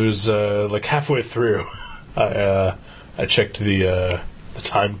 There's halfway through, I checked the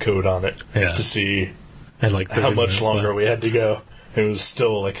time code on it to see how much longer left. we had to go. It was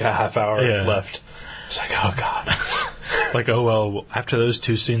still a half hour left. It's like, oh god. Oh well, after those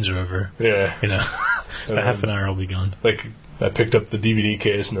 2 scenes are over, half an hour will be gone. I picked up the DVD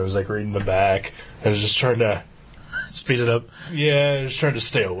case and I was reading the back. I was just trying to speed it up. Yeah, I was trying to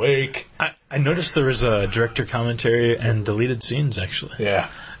stay awake. I noticed there was a director commentary and deleted scenes actually. Yeah.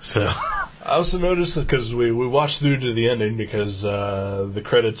 So I also noticed that because we watched through to the ending because the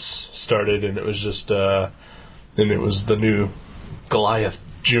credits started and it was just and it was the new Goliath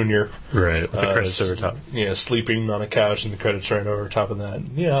Jr. Right, with the credits over top. Yeah, sleeping on a couch and the credits right over top of that.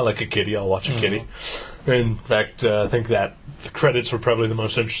 Yeah, like a kitty, I'll watch a kitty. In fact, I think that the credits were probably the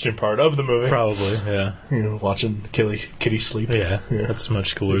most interesting part of the movie. Probably, yeah. You know, watching Kitty sleep. Yeah, that's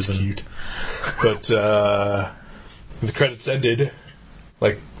much cooler It's than... cute. But the credits ended,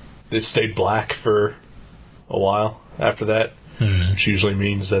 like, it stayed black for a while after that, which usually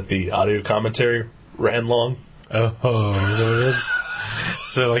means that the audio commentary ran long. Oh, is that what it is?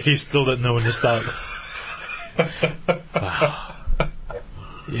 So, like, he still didn't know when to stop. Wow.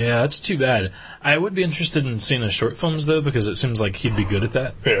 Yeah, that's too bad. I would be interested in seeing his short films, though, because it seems like he'd be good at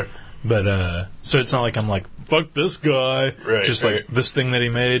that. Yeah. But, so it's not like I'm like, fuck this guy. Right, Just right. like, this thing that he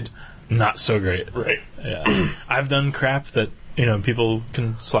made, not so great. Right. Yeah. I've done crap that, you know, people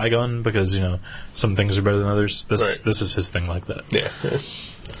can slag on because, you know, some things are better than others. This is his thing like that. Yeah.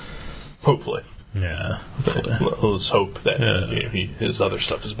 Hopefully. Yeah. Hopefully. Well, let's hope that his other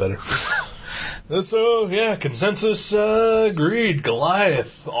stuff is better. So, yeah, consensus agreed.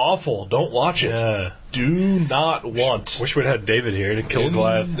 Goliath, awful. Don't watch it. Yeah. Do not want. Wish we'd had David here to kill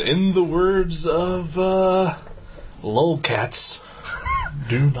Goliath. In the words of Lolcats,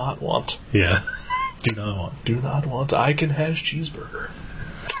 do not want. Yeah. Do not want. Do not want. I can has cheeseburger.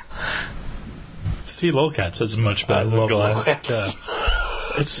 See, Lolcats, that's much better I than love Goliath. Lolcats.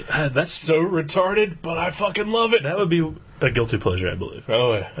 It's that's So retarded, but I fucking love it. that would be a guilty pleasure, I believe.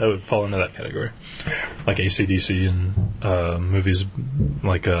 Oh, yeah. That would fall into that category, like AC/DC and movies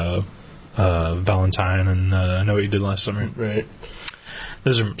like Valentine and I Know What You Did Last Summer. Right.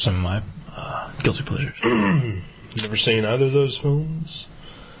 Those are some of my guilty pleasures. Never seen either of those films?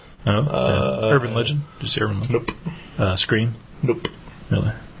 Urban Legend. Did you see Urban Legend? Nope. Scream. Nope.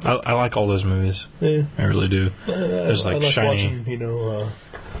 Really, I like all those movies. Yeah. I really do. There's like, I like shiny, watching,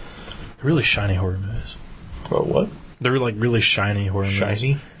 really shiny horror movies. Oh, what? They're like really shiny horror movies.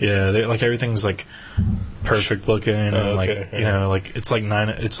 Shiny? Yeah, they like everything's like perfect looking and okay, like you know like it's like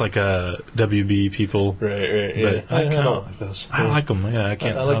a WB people. Right, yeah. But I don't like those. I like them. Yeah, I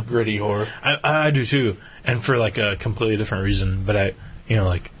can't. I like gritty horror. I do too, and for like a completely different reason. But I, you know,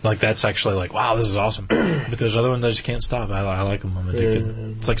 like that's actually like wow, this is awesome. But there's other ones I just can't stop. I like them. I'm addicted.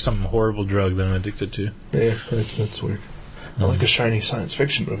 Yeah. It's like some horrible drug that I'm addicted to. Yeah, that's weird. I like a shiny science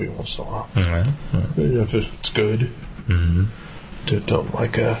fiction movie once in a while. If it's good. Mm-hmm. Don't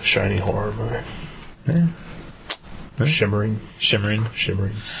like a shiny horror movie. Yeah. Shimmering.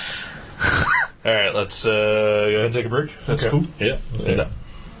 Alright, let's go ahead and take a break. If that's cool. Yeah. Let's do that.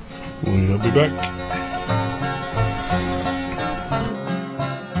 We'll be back.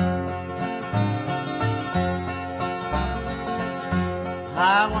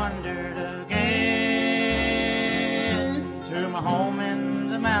 I wandered again to my home in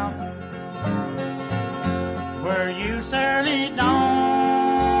the mountains where you surly dawn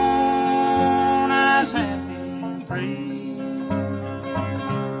I was happy and free.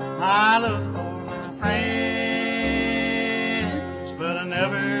 I looked for my friends, but I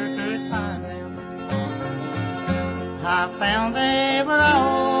never could find them. I found they were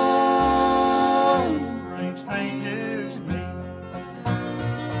all strangers to me.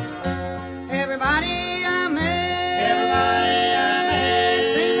 Everybody I met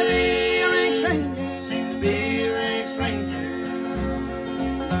seemed to be a rank stranger.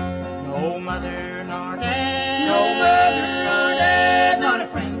 No mother nor dad, not a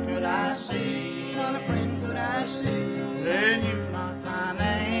friend could I see. They knew not my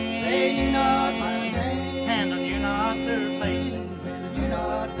name, and I knew not their faces.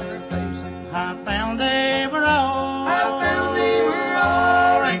 I found they were all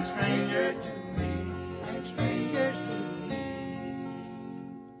rank strangers to me.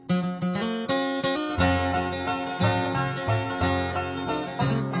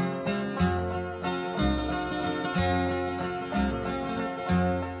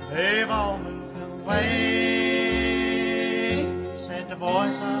 They've all moved away, said the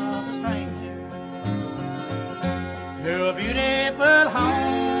voice of a stranger, to a beautiful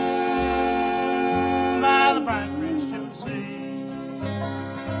home by the bright Christian sea.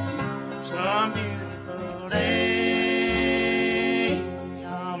 Some beautiful day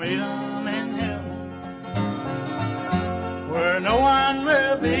I'll meet 'em in heaven, where no one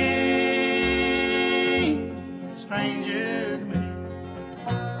will be a stranger to me.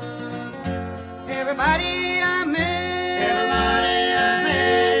 Everybody I met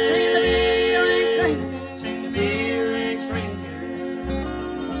seemed to be a rank stranger.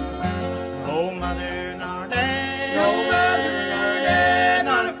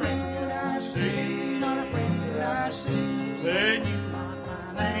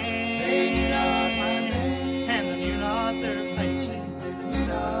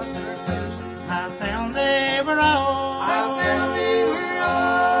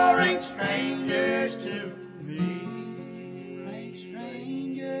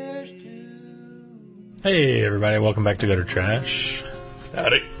 Hey, everybody, welcome back to Gutter Trash.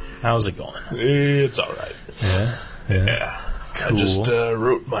 Howdy. How's it going? It's alright. Yeah? Yeah. Cool. I just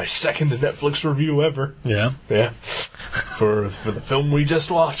wrote my second Netflix review ever. Yeah? Yeah. For the film we just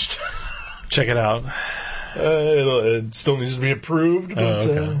watched. Check it out. It still needs to be approved, but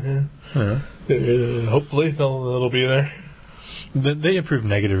okay. hopefully it'll be there. They approve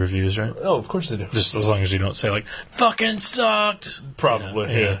negative reviews, right? Oh, of course they do. Just as long as you don't say, like, fucking sucked!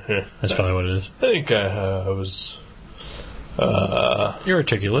 Probably, yeah. That's probably what it is. I think I was... You're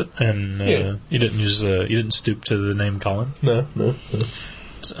articulate, and Yeah. you didn't stoop to the name calling. No.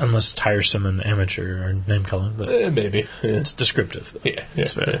 Unless tiresome and amateur or name calling, but Maybe. Yeah. it's descriptive. Though. Yeah.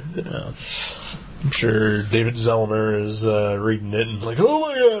 It's better. I'm sure David Zellner is reading it and like, oh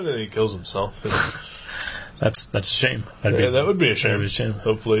my god, and he kills himself. That's a shame. That would be a shame. That'd be a shame.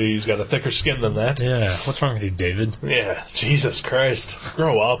 Hopefully he's got a thicker skin than that. Yeah. What's wrong with you, David? Yeah. Jesus Christ.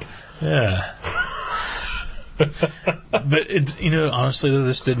 Grow up. Yeah. But honestly, though,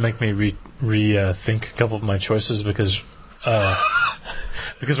 this did make me rethink a couple of my choices because when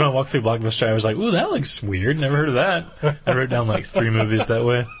I walked through Blockbuster, I was like, "Ooh, that looks weird. Never heard of that." I wrote down like 3 movies that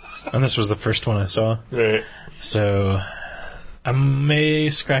way, and this was the first one I saw. Right. So I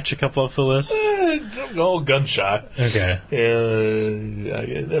may scratch a couple off the list. All gunshot. Okay.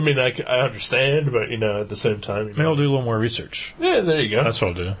 I mean, I understand, but at the same time, Maybe I'll do a little more research. Yeah, there you go. That's what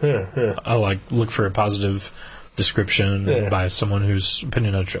I'll do. Yeah. I'll look for a positive description Yeah. by someone whose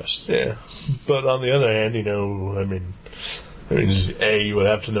opinion I trust. Yeah. But on the other hand, I mean, you would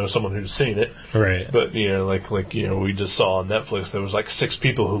have to know someone who's seen it. Right. But we just saw on Netflix there was like 6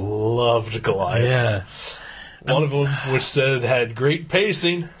 people who loved Goliath. Yeah. One of them, which said it had great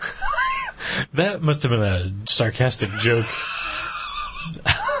pacing. That must have been a sarcastic joke.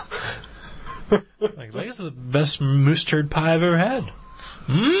 This is the best moose turd pie I've ever had.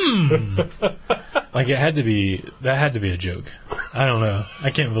 That had to be a joke. I don't know. I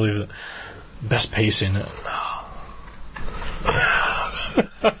can't believe it. Best pacing.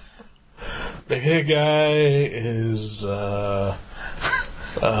 Maybe the guy is,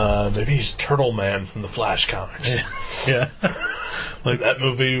 maybe he's Turtle Man from the Flash comics. Yeah. Like that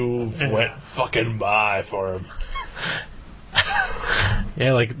movie went fucking by for him.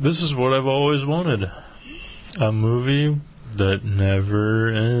 Yeah, this is what I've always wanted. A movie that never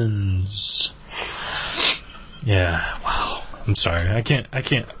ends. Yeah, wow. I'm sorry. I can't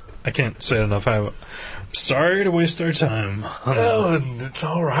say it enough. I'm sorry to waste our time. Oh, it's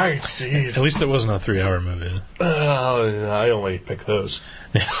alright, jeez. At least it wasn't a 3-hour movie. I only pick those.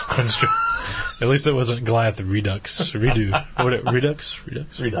 Yeah, that's true. At least it wasn't Goliath Redux. Redux?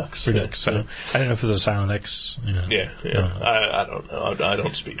 Redux. So, I don't know if it was a silent X. Yeah. I don't know. I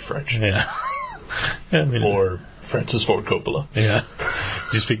don't speak French. Yeah. I mean, or Francis Ford Coppola. Yeah.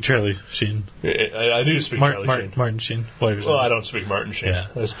 Do you speak Charlie Sheen? Yeah, I do speak Charlie Sheen. Martin Sheen. Well, I don't speak Martin Sheen. Yeah.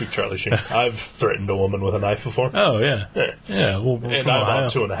 I speak Charlie Sheen. I've threatened a woman with a knife before. Oh, yeah. Yeah. Well, and I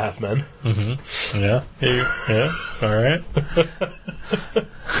bought 2.5 Men. Mm-hmm. Yeah. Yeah. All right.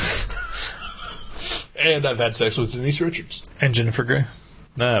 And I've had sex with Denise Richards. And Jennifer Grey.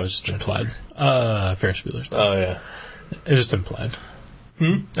 No, that was just implied. Ferris Bueller. Oh, yeah. It was just implied.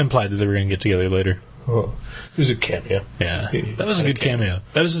 Implied that they were going to get together later. Oh. It was a cameo. Yeah. That was a good cameo.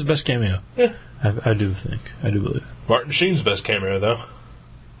 That was his best cameo. Yeah. I do think. I do believe. Martin Sheen's best cameo, though.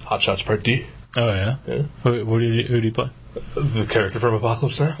 Hot Shots Part D. Oh, yeah? Yeah. Who did he play? The character from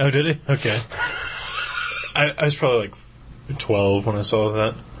Apocalypse Now. Oh, did he? Okay. I was probably 12 when I saw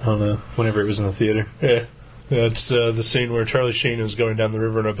that. I don't know. Whenever it was in the theater. Yeah. That's the scene where Charlie Sheen is going down the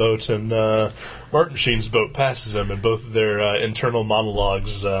river in a boat, and Martin Sheen's boat passes him, and both of their internal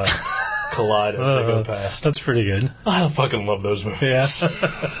monologues collide as they go past. That's pretty good. I fucking love those movies.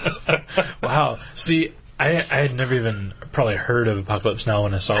 Yeah. Wow. See, I had never even probably heard of Apocalypse Now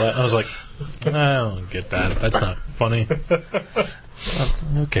when I saw that. I was like, I don't get that. That's not funny. That's,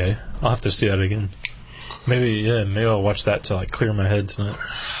 okay. I'll have to see that again. Maybe I'll watch that to clear my head tonight.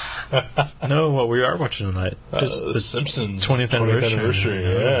 No, what we are watching tonight is The Simpsons 20th anniversary.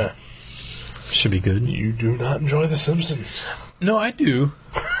 Yeah. Should be good. You do not enjoy The Simpsons. No, I do.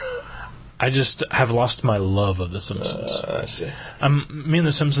 I just have lost my love of The Simpsons. I see. Me and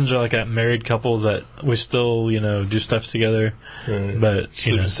The Simpsons are like a married couple that we still, do stuff together. But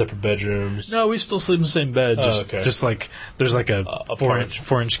sleep in separate bedrooms. No, we still sleep in the same bed. Just like there's like a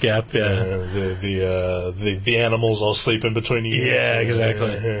 4-inch gap. Yeah. The animals all sleep in between you. Yeah,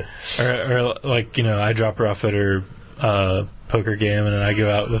 exactly. Or I drop her off at her poker game, and then I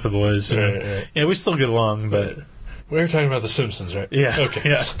go out with the boys. Right. Yeah, we still get along, but we were talking about The Simpsons, right? Yeah. Okay.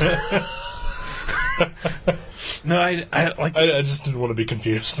 Yeah. No, I like. I just didn't want to be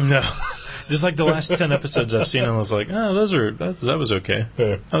confused. No, just like the last 10 episodes I've seen, I was like, oh, that was okay.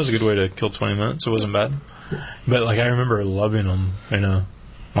 Yeah. That was a good way to kill 20 minutes. It wasn't bad. But like I remember loving them,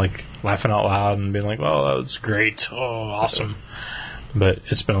 like laughing out loud and being like, "Oh, that was great! Oh, awesome!" But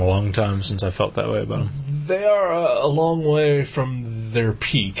it's been a long time since I felt that way about them. They are a long way from their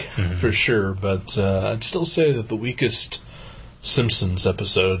peak, for sure, but I'd still say that the weakest Simpsons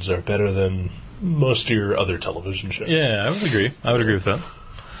episodes are better than most of your other television shows. Yeah, I would agree. I would agree with that.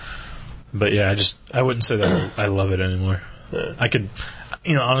 But yeah, I wouldn't say that I love it anymore. Yeah. I could,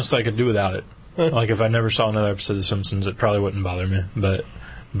 honestly, I could do without it. Like if I never saw another episode of The Simpsons, it probably wouldn't bother me.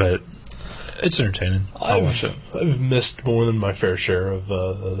 But it's entertaining. I'll watch it. I've missed more than my fair share of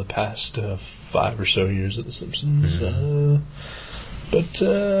the past 5 or so years of The Simpsons. But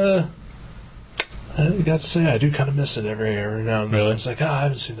I got to say, I do kind of miss it every now and then. Really? It's like, I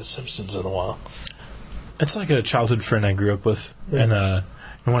haven't seen The Simpsons in a while. It's like a childhood friend I grew up with, and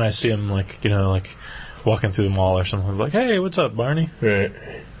when I see him, like walking through the mall or something, I'm like, "Hey, what's up, Barney?" Right.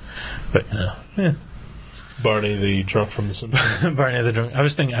 But yeah. Barney the drunk from The Simpsons. Barney the drunk. I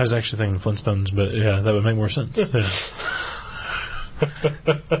was actually thinking Flintstones, but yeah, that would make more sense. Yeah.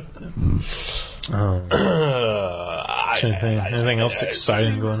 Anything else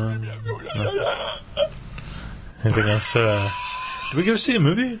exciting going on? No. Anything else? Did we go see a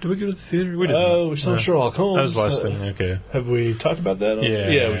movie? Did we go to the theater? We didn't. Oh, we saw Sherlock Holmes. That was the last thing. Okay. Have we talked about that?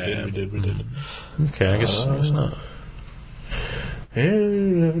 Yeah, we did. Okay, I guess not. Yeah,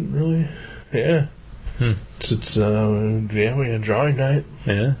 we haven't really. Yeah. It's we had drawing night.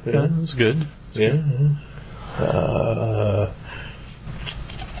 Yeah, it was good. Yeah. I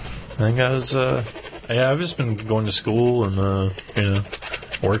think I was. I've just been going to school and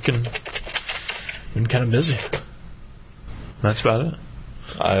working. Been kind of busy. That's about it.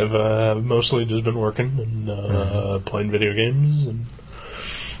 I've mostly just been working and playing video games and.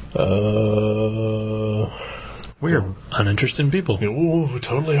 We're uninteresting people. We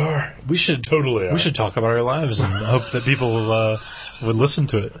totally are. We should talk about our lives and hope that people would listen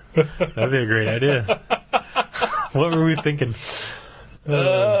to it. That'd be a great idea. What were we thinking?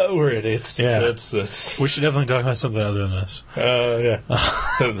 We're idiots. Yeah. We should definitely talk about something other than this. Yeah.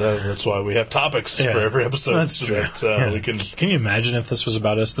 That's why we have topics for every episode. That's true. That, we can you imagine if this was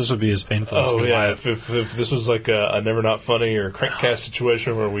about us? This would be as painful as Goliath. If this was like a Never Not Funny or Crankcast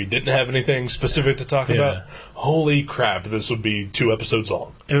situation where we didn't have anything specific to talk about, holy crap, this would be 2 episodes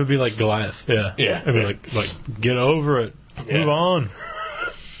long. It would be like Goliath. Yeah. Yeah. It would be like get over it. Move on.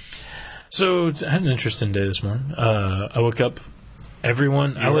 So, I had an interesting day this morning. I woke up.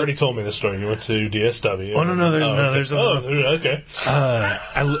 Everyone, you already told me this story. You went to DSW. Oh no, there's okay.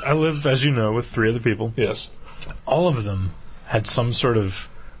 I live, as you know, with 3 other people. Yes. All of them had some sort of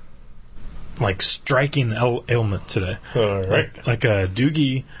striking ailment today. All right. Like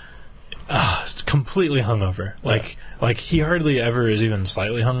Doogie, completely hungover. Like he hardly ever is even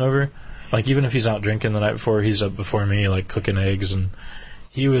slightly hungover. Like even if he's out drinking the night before, he's up before me, like cooking eggs, and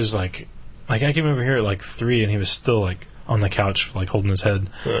he was like I came over here at 3, and he was still on the couch, holding his head.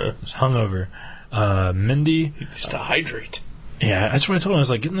 Just hungover. Mindy. He used to hydrate. Yeah, that's what I told him. I was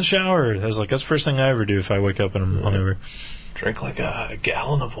like, get in the shower. I was like, that's the first thing I ever do if I wake up and I'm hungover. Drink like a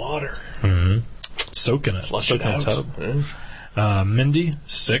gallon of water. Mm-hmm. Soaking it. Flush it out. Tub. Mindy,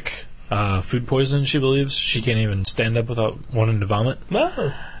 sick. Food poisoning, she believes. She can't even stand up without wanting to vomit.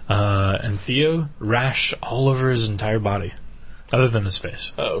 No. And Theo, rash all over his entire body, other than his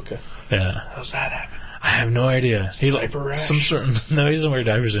face. Oh, okay. Yeah. How's that happen? I have no idea. Diaper rash? No, he doesn't wear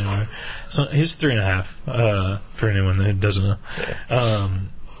diapers anymore. So he's 3.5. For anyone that doesn't know.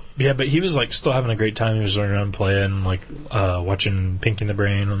 Yeah. But he was still having a great time. He was running around playing, watching Pinky and the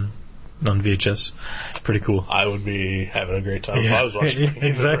Brain on VHS. Pretty cool. I would be having a great time if I was watching Pinky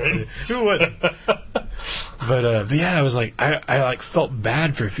exactly. and the Brain. Who wouldn't? But yeah, I was I felt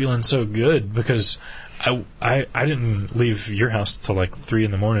bad for feeling so good because I didn't leave your house till 3 in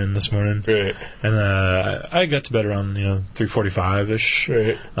the morning this morning. Right. And I got to bed around 3:45ish.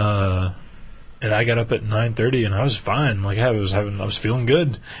 Right. And I got up at 9:30 and I was fine. I was feeling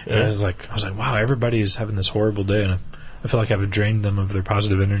good. Yeah. And I was like, wow, everybody is having this horrible day, and I feel like I've drained them of their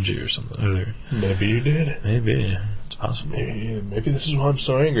positive energy or something. Maybe you did. Maybe it's possible. Maybe this is why I'm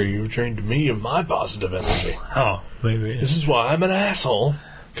so angry. You've drained me of my positive energy. Oh, maybe. This is why I'm an asshole.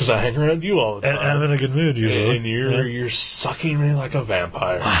 Because I hang around you all the time. And I'm in a good mood usually. And you're sucking me like a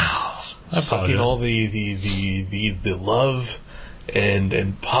vampire. Wow. Sucking all the love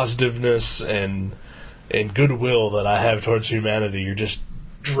and positiveness and goodwill that I have towards humanity. You're just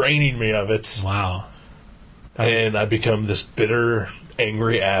draining me of it. Wow. And I become this bitter,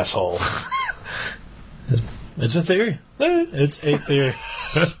 angry asshole. It's a theory. It's a theory.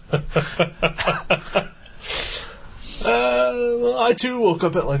 Well, I too woke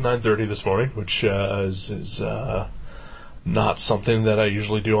up at like 9:30 this morning, which is not something that I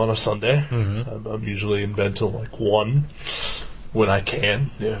usually do on a Sunday. Mm-hmm. I'm usually in bed till like 1 when I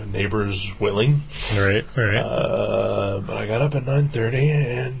can, neighbors willing. Right. But I got up at 9:30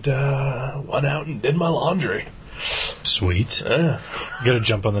 and went out and did my laundry. Sweet. Yeah. Got to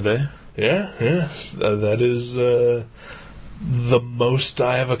jump on the day. Yeah. That is the most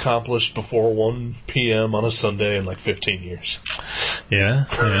I have accomplished before 1 p.m. on a Sunday in like 15 years. Yeah.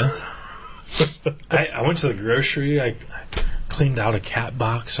 I went to the grocery. I cleaned out a cat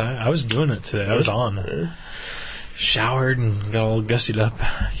box. I was doing it today. I was on. Showered and got all gussied up.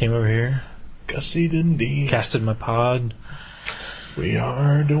 Came over here. Gussied indeed. Casted my pod. We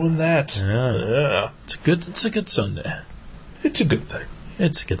are doing that. Yeah. It's a good Sunday. It's a good thing.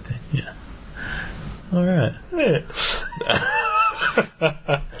 It's a good thing. Yeah. All right.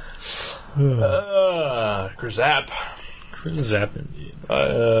 Krzap. Zap indeed.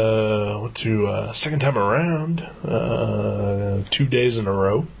 I went to second time around 2 days in a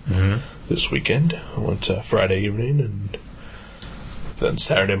row this weekend. I went Friday evening and then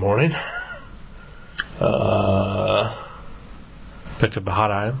Saturday morning. Picked up a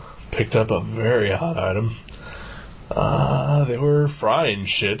hot item. Picked up a very hot item. They were frying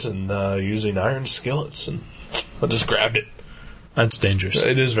shit and using iron skillets, and I just grabbed it. That's dangerous.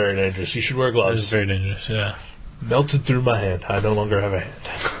 It is very dangerous. You should wear gloves. It's very dangerous, yeah. Melted through my hand. I no longer have a hand.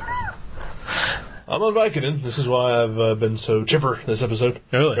 I'm on Vicodin. This is why I've been so chipper this episode.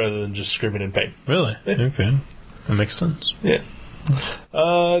 Really? Rather than just screaming in pain. Really? Yeah. Okay. That makes sense. Yeah.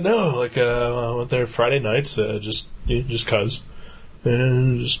 No, like, I went there Friday nights, just cause.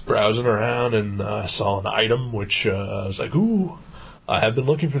 And just browsing around, and I saw an item, which I was like, ooh, I have been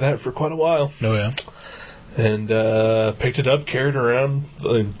looking for that for quite a while. Oh, yeah. And picked it up, carried it around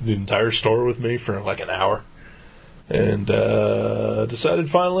the entire store with me for like an hour. And decided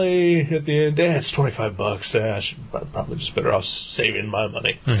finally at the end, it's $25. I should probably just better off saving my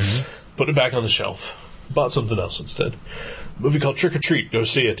money. Mm-hmm. Put it back on the shelf. Bought something else instead. A movie called Trick or Treat. Go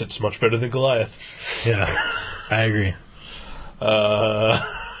see it. It's much better than Goliath. Yeah, I agree.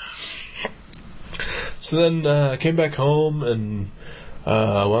 So then I came back home and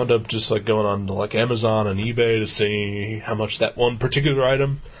wound up just like going on to like Amazon and eBay to see how much that one particular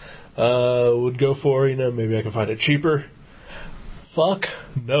item would go for. Maybe I can find it cheaper. Fuck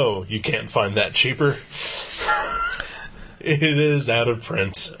no, you can't find that cheaper. It is out of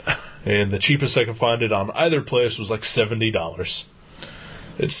print, and the cheapest I could find it on either place was like $70.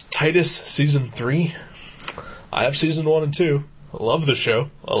 It's Titus season 3. I have season 1 and 2. I love the show.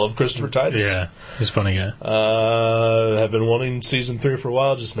 I love Christopher Titus. Yeah, he's a funny guy. Have been wanting season 3 for a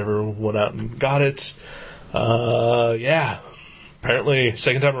while, just never went out and got it. Yeah. Apparently,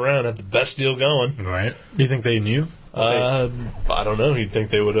 second time around, had the best deal going. Right. Do you think they knew? I don't know. You'd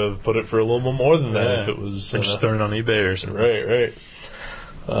think they would have put it for a little bit more than that if it was... Or just thrown it on eBay or something. Right.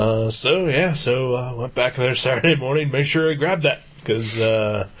 So I went back there Saturday morning, made sure I grabbed that. Because,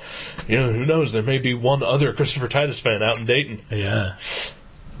 who knows, there may be one other Christopher Titus fan out in Dayton. Yeah.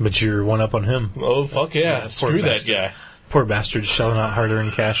 But you're one up on him. Oh, fuck yeah. Screw that guy. Poor bastard shelling out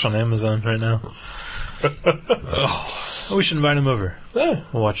hard-earned cash on Amazon right now. We should invite him over. Yeah.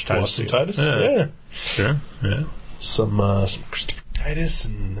 We'll watch Titus. Watch some Titus? Yeah. Sure, yeah. Some Christopher Titus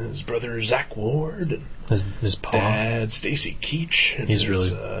and his brother Zach Ward and his pa. dad Stacy Keach. And He's really...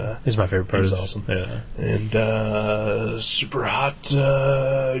 he's my favorite part. He's of this. awesome. Yeah. And super hot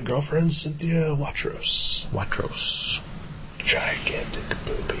girlfriend Cynthia Watros. Gigantic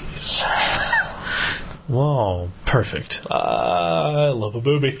boobies. Whoa, perfect. I love a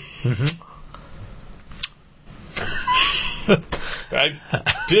boobie. Mm-hmm. I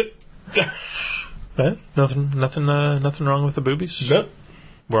did. Nothing wrong with the boobies? Nope.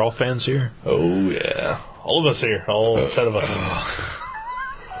 We're all fans here. Oh, yeah. All of us here. All 10 of us.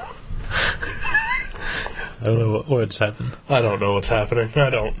 I don't know what's happened. I don't know what's happening. I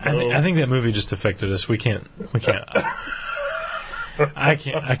don't know. I think that movie just affected us. We can't. I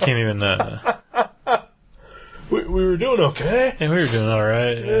can't even. We were doing okay. Yeah, we were doing all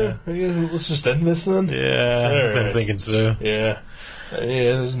right. Yeah. Let's just end this then. Yeah, I've been thinking so. Yeah,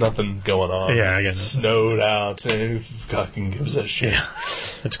 there's nothing going on. Yeah, I guess. Snowed out. Who fucking gives a shit? Yeah.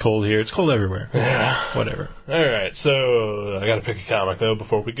 It's cold here. It's cold everywhere. Yeah. Whatever. All right, so I got to pick a comic though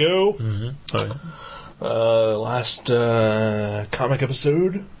before we go. Mm-hmm. Oh, yeah. Last comic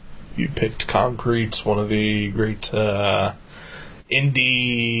episode, you picked Concrete's one of the great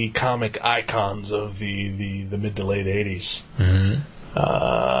indie comic icons of the mid to late 80s. Mm-hmm.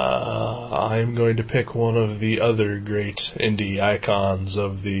 I'm going to pick one of the other great indie icons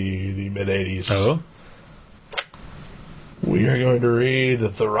of the mid-'80s. Oh? We are going to read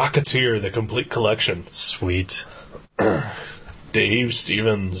The Rocketeer, the complete collection. Sweet. Dave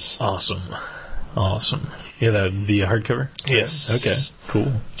Stevens. Awesome. Yeah, the hardcover? Yes. Okay,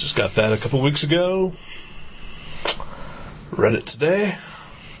 cool. Just got that a couple weeks ago. Read it today.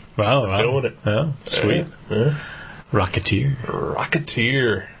 Wow. Doing it. Yeah, sweet.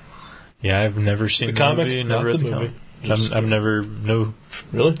 Rocketeer. Yeah, I've never seen the comic, movie, not never read the the movie. comic. I've never, Really?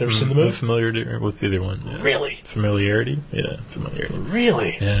 Never seen the movie? No familiarity with either one. Yeah. Really? Familiarity? Yeah, familiarity.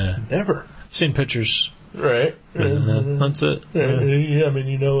 Really? Yeah. Never. I've seen pictures. Right. That's it. Yeah, I mean,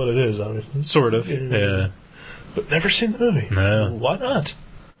 you know what it is, obviously. Sort of. Yeah. But never seen the movie. No. Why not?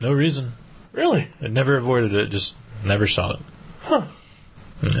 No reason. Really? I never avoided it, just never saw it. Huh.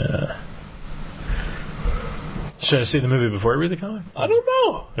 Yeah. Should I see the movie before I read the comic? I don't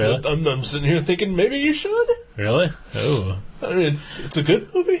know. Really? I'm sitting here thinking maybe you should. Really? Oh. I mean, it's a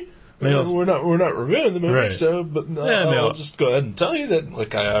good movie. Maybe I'll- We're not reviewing the movie, Right. so but Yeah, maybe I'll I'll- just go ahead and tell you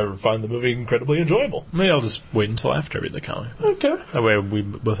that I find the movie incredibly enjoyable. Maybe I'll just wait until after I read the comic. Okay. That way we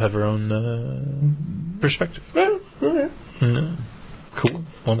both have our own perspective. Yeah, all right. Yeah. Cool.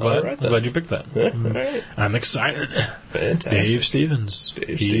 Well, I'm glad, All right, I'm then. glad you picked that. Yeah, all right. I'm excited. Fantastic. Dave Stevens. Dave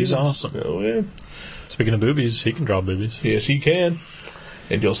He's Stevens. awesome. Oh, yeah. Speaking of boobies, he can draw boobies. Yes, he can.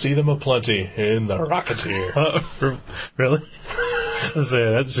 And you'll see them aplenty in The Rocketeer. Really? I say,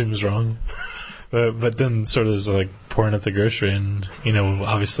 that seems wrong. But then sort of is like porn at the grocery, and,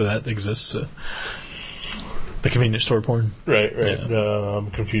 obviously that exists. So. The convenience store porn. Right. Yeah.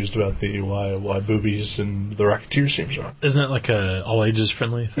 I'm confused about the why boobies and The Rocketeer seems wrong. Isn't it like a all ages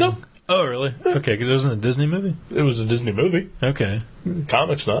friendly thing? No. Oh, really? Okay, because it wasn't a Disney movie? It was a Disney movie. Okay.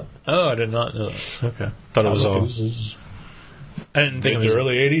 Comics not. Oh, I did not know that. Okay. Thought it was all... Is I didn't think it the was...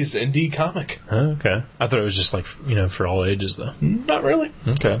 early 80s indie comic. Oh, okay. I thought it was just like, for all ages, though. Not really.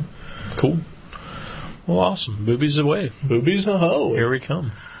 Okay. Cool. Well, awesome. Boobies away. Boobies a hoe. Here we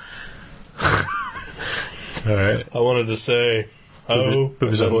come. All right. I wanted to say ho.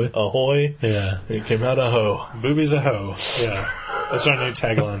 Boobies and then ahoy. ahoy. Yeah. And it came out a hoe. Boobies a hoe. Yeah. That's our new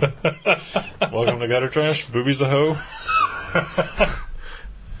tagline. Welcome to Gutter Trash. Boobies a hoe.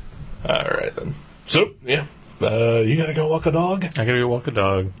 All right, then. So, yeah. You gotta go walk a dog. I gotta go walk a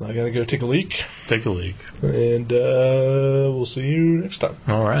dog. I gotta go take a leak. Take a leak. And we'll see you next time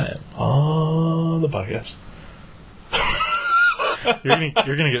All right. on the podcast.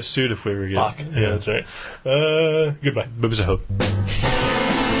 You're gonna get sued if we ever get... Fuck. Yeah, that's right. Goodbye. Boobies a hoe.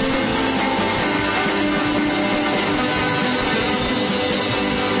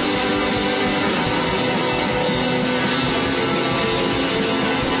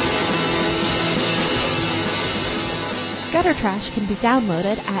 Gutter Trash can be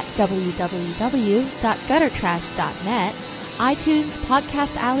downloaded at www.guttertrash.net, iTunes,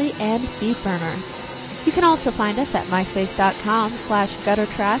 Podcast Alley, and Feedburner. You can also find us at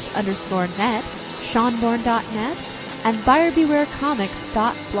myspace.com/guttertrash_net, seanborn.net, and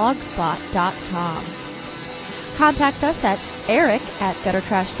buyerbewarecomics.blogspot.com. Contact us at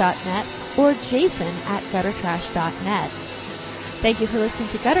eric@guttertrash.net or jason@guttertrash.net. Thank you for listening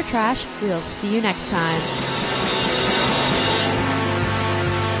to Gutter Trash. We'll see you next time.